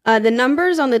 The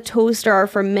numbers on the toaster are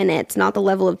for minutes, not the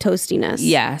level of toastiness.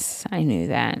 Yes, I knew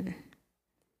that.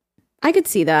 I could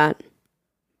see that.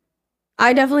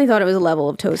 I definitely thought it was a level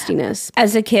of toastiness.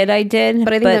 As a kid, I did.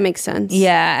 But I think that makes sense.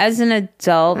 Yeah, as an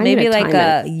adult, maybe like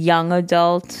a young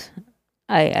adult,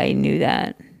 I knew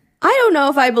that. I don't know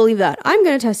if I believe that. I'm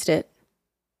going to test it.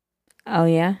 Oh,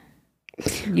 yeah?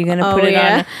 You're going to put it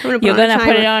on. You're going to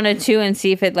put it on a 2 and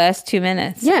see if it lasts 2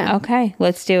 minutes. Yeah. Okay,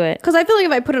 let's do it. Because I feel like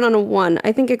if I put it on a 1,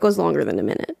 I think it goes longer than a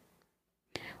minute.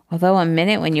 Although a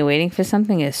minute when you're waiting for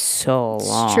something is so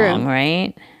long, it's true.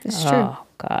 Right? It's true. Oh,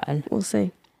 God. We'll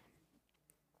see.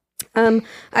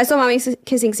 I Saw Mommy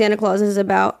Kissing Santa Claus is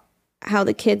about how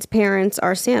the kids' parents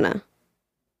are Santa.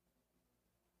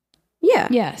 Yeah.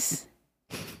 Yes.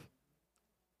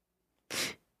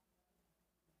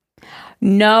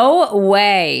 No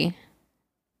way.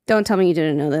 Don't tell me you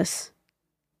didn't know this.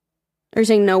 Or you're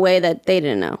saying no way that they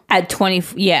didn't know. At 20,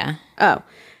 yeah. Oh.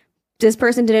 This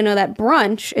person didn't know that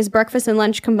brunch is breakfast and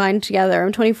lunch combined together.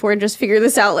 I'm 24 and just figured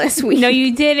this out last week. No,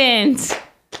 you didn't.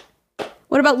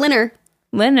 What about dinner?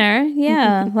 Dinner,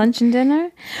 yeah. Lunch and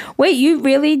dinner. Wait, you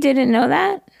really didn't know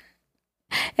that?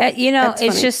 That's it's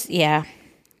funny. Just, yeah.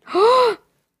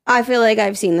 I feel like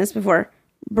I've seen this before.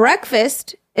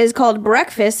 Breakfast is called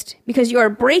breakfast because you are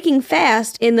breaking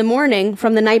fast in the morning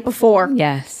from the night before.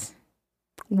 Yes.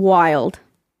 Wild.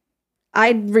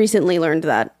 I recently learned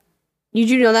that. Did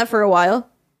you know that for a while?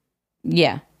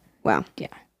 Yeah. Wow. Yeah.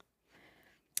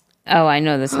 Oh, I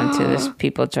know this one too. There's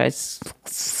people try.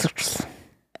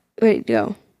 Wait,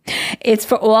 go. It's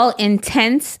for all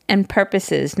intents and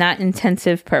purposes, not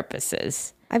intensive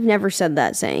purposes. I've never said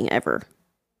that saying ever.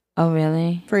 Oh,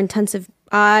 really? For intensive,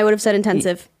 I would have said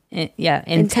intensive. Yeah,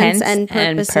 intense and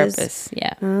purpose.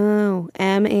 Yeah. Oh,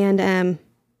 M and M.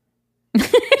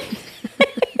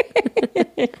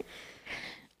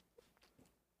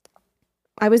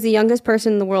 I was the youngest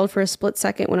person in the world for a split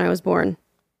second when I was born.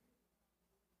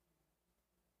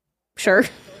 Sure.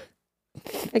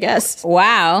 I guess.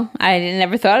 Wow. I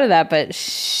never thought of that, but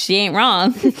she ain't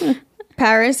wrong.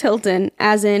 Paris Hilton,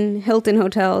 as in Hilton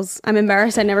Hotels. I'm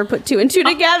embarrassed I never put 2 and 2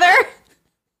 together.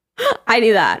 I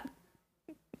knew that.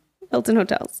 Hilton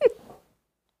Hotels.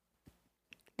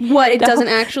 What? It doesn't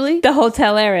actually? The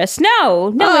hotel heiress. No,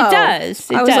 it does.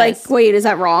 I was like, wait, is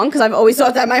that wrong? Because I've always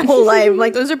thought that my whole life. I'm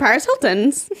like, those are Paris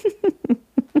Hiltons.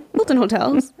 Hilton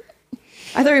Hotels.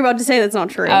 I thought you were about to say that's not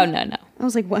true. Oh, no. I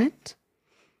was like, what?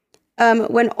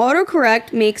 When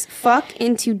autocorrect makes fuck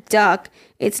into duck,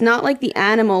 it's not like the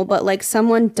animal, but like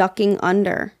someone ducking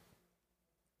under.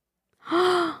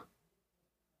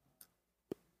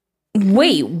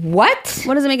 Wait, what?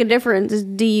 What does it make a difference? It's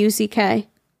D-U-C-K.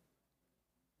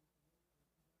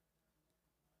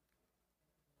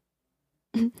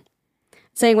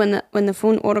 Saying when the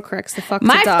phone autocorrects the fuck to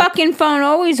duck. My fucking phone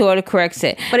always autocorrects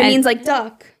it. But it means like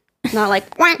duck, not like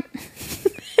quack.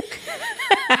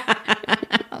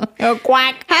 Or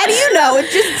quack. How do you know? It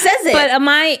just says it. But am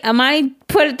I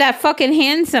put that fucking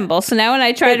hand symbol. So now when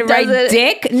I try to write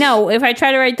dick, if I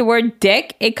try to write the word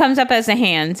dick, it comes up as a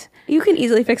hand. You can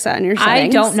easily fix that in your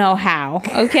settings. I don't know how.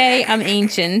 Okay, I'm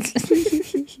ancient.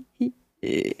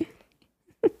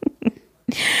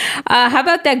 How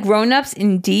about that grown-ups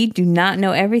indeed do not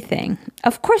know everything?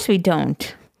 Of course we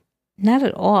don't. Not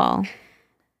at all.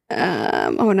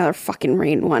 Another fucking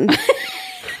rain one.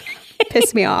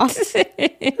 Pissed me off.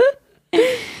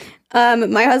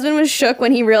 My husband was shook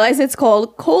when he realized it's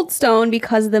called Cold Stone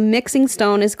because the mixing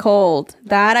stone is cold.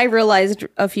 That I realized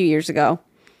a few years ago.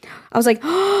 I was like,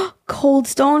 oh, Cold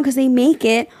Stone because they make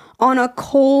it on a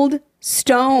cold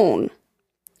stone.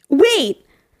 Wait.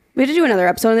 We have to do another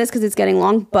episode on this because it's getting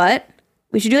long, but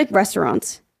we should do like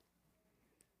restaurants.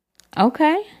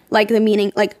 Okay. Like the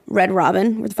meaning, like Red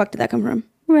Robin. Where the fuck did that come from?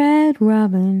 Red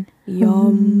Robin.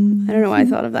 Yum. I don't know why I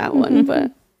thought of that one,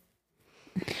 but.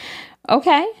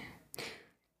 Okay.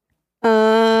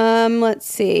 Let's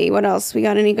see. What else? We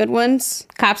got any good ones?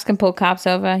 Cops can pull cops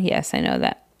over. Yes, I know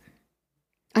that.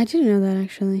 I didn't know that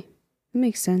actually. It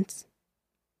makes sense.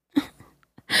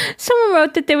 Someone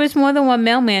wrote that there was more than one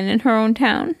mailman in her own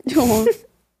town.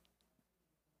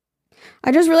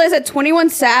 I just realized that 21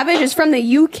 Savage is from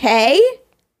the UK.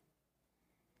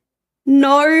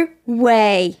 No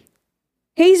way.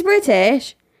 He's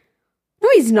British. No,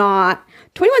 he's not.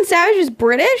 21 Savage is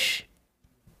British?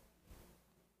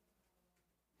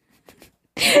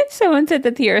 Someone said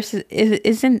that the earth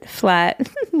isn't flat.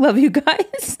 Love you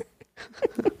guys.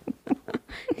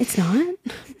 It's not.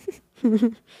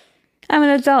 I'm an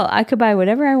adult. I could buy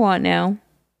whatever I want now.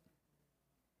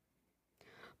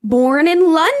 Born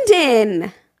in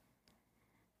London.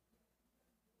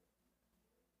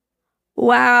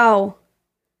 Wow.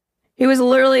 He was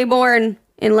literally born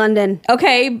in London.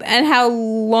 Okay, and how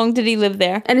long did he live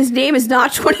there? And his name is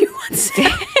not 21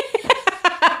 Savage.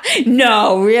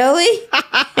 No, really?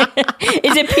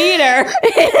 Is it Peter?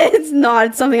 It's not.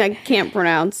 It's something I can't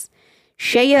pronounce.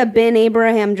 Shaya bin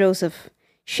Abraham Joseph.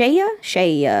 Shaya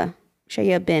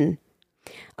bin.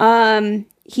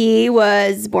 He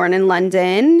was born in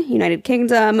London, United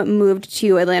Kingdom, moved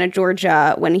to Atlanta,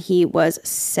 Georgia when he was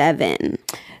 7.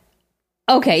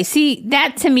 Okay, see,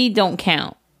 that to me don't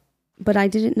count. But I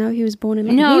didn't know he was born in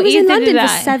London. No, he was in London for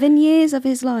 7 years of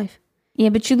his life. Yeah,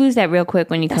 but you lose that real quick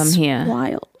when you come here.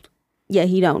 Wild. Yeah,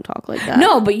 he don't talk like that.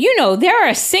 No, but there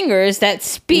are singers that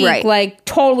speak like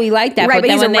totally like that. Right, but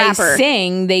then when rapper.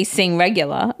 they sing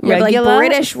regular. Yeah, like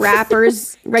British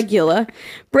rappers,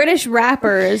 British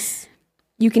rappers,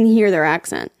 you can hear their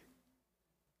accent.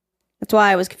 That's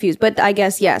why I was confused. But I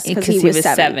guess, yes, because he was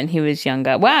 7. He was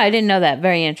younger. Wow, I didn't know that.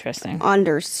 Very interesting.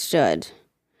 Understood.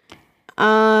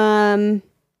 The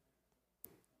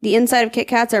inside of Kit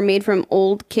Kats are made from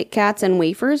old Kit Kats and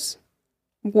wafers.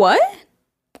 What?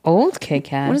 Old Kit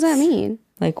Kats? What does that mean?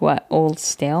 Like what? Old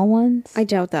stale ones? I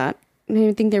doubt that.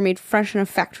 I think they're made fresh in a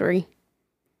factory.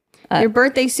 Your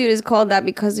birthday suit is called that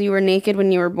because you were naked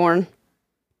when you were born.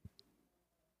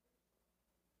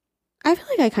 I feel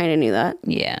like I kind of knew that.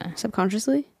 Yeah.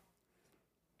 Subconsciously.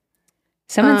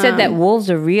 Someone said that wolves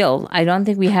are real. I don't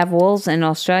think we have wolves in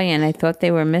Australia, and I thought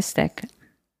they were mythical.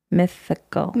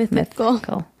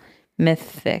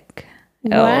 Mythic.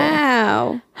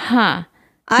 Wow. Huh.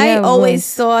 I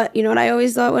always thought, you know what I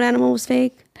always thought when animal was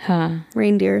fake? Huh.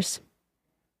 Reindeers.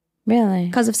 Really?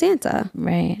 Because of Santa.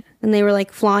 Right. And they were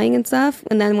like flying and stuff.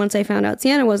 And then once I found out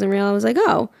Santa wasn't real, I was like,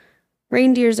 oh,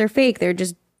 reindeers are fake. They're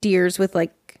just deers with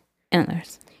like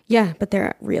antlers. Yeah, but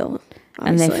they're real. Obviously.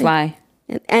 And they fly.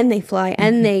 And they fly. Mm-hmm.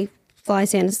 And they fly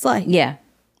Santa's sleigh. Yeah.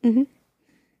 Mm-hmm.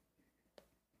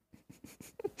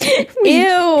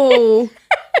 Ew.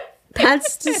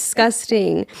 That's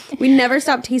disgusting. We never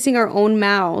stop tasting our own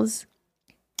mouths.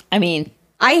 I mean,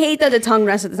 I hate that the tongue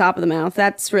rests at the top of the mouth.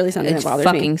 That's really something that bothers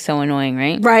me. It's fucking so annoying,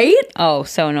 right? Right? Oh,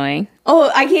 so annoying. Oh,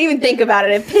 I can't even think about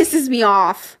it. It pisses me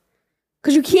off.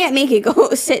 Because you can't make it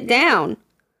go sit down.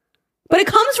 But it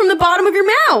comes from the bottom of your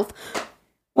mouth.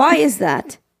 Why is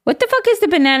that? What the fuck is the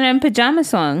Banana and Pajama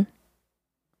song?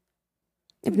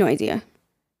 I have no idea.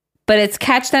 But it's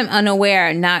catch them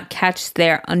unaware, not catch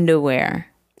their underwear.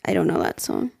 I don't know that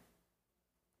song.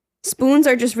 Spoons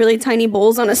are just really tiny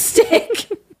bowls on a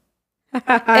stick.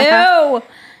 Ew.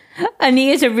 A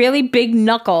knee is a really big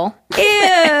knuckle.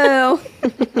 Ew.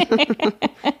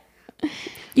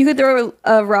 You could throw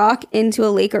a rock into a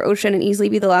lake or ocean and easily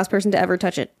be the last person to ever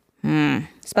touch it.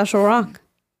 Special rock.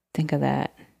 Think of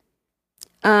that.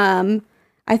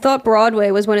 I thought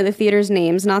Broadway was one of the theater's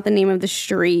names, not the name of the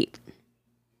street.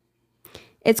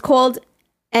 It's called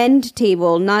End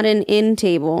Table, not an in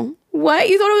table. What?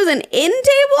 You thought it was an in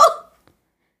table?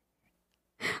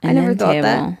 I never thought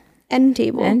that. End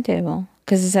table. End table.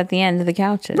 Because it's at the end of the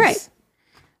couches. Right.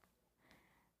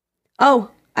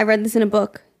 Oh, I read this in a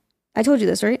book. I told you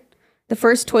this, right? The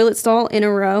first toilet stall in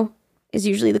a row is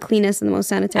usually the cleanest and the most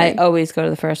sanitary. I always go to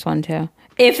the first one too,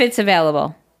 if it's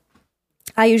available.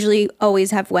 I usually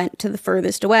always have went to the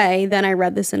furthest away. Then I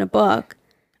read this in a book.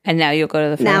 And now you'll go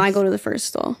to the first? Now I go to the first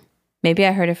stall. Maybe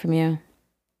I heard it from you.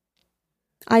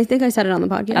 I think I said it on the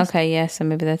podcast. Okay, yeah, so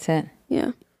maybe that's it.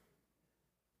 Yeah.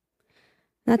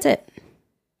 That's it.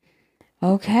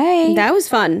 Okay. That was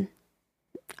fun.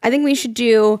 I think we should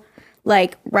do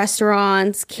like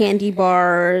restaurants, candy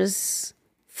bars,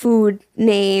 food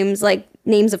names, like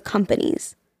names of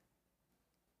companies.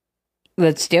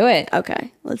 Let's do it.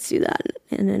 Okay, let's do that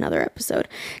in another episode.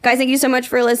 Guys, thank you so much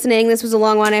for listening. This was a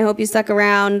long one. I hope you stuck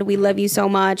around. We love you so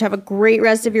much. Have a great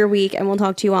rest of your week, and we'll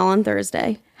talk to you all on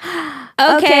Thursday.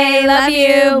 Okay, love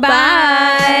you. Bye.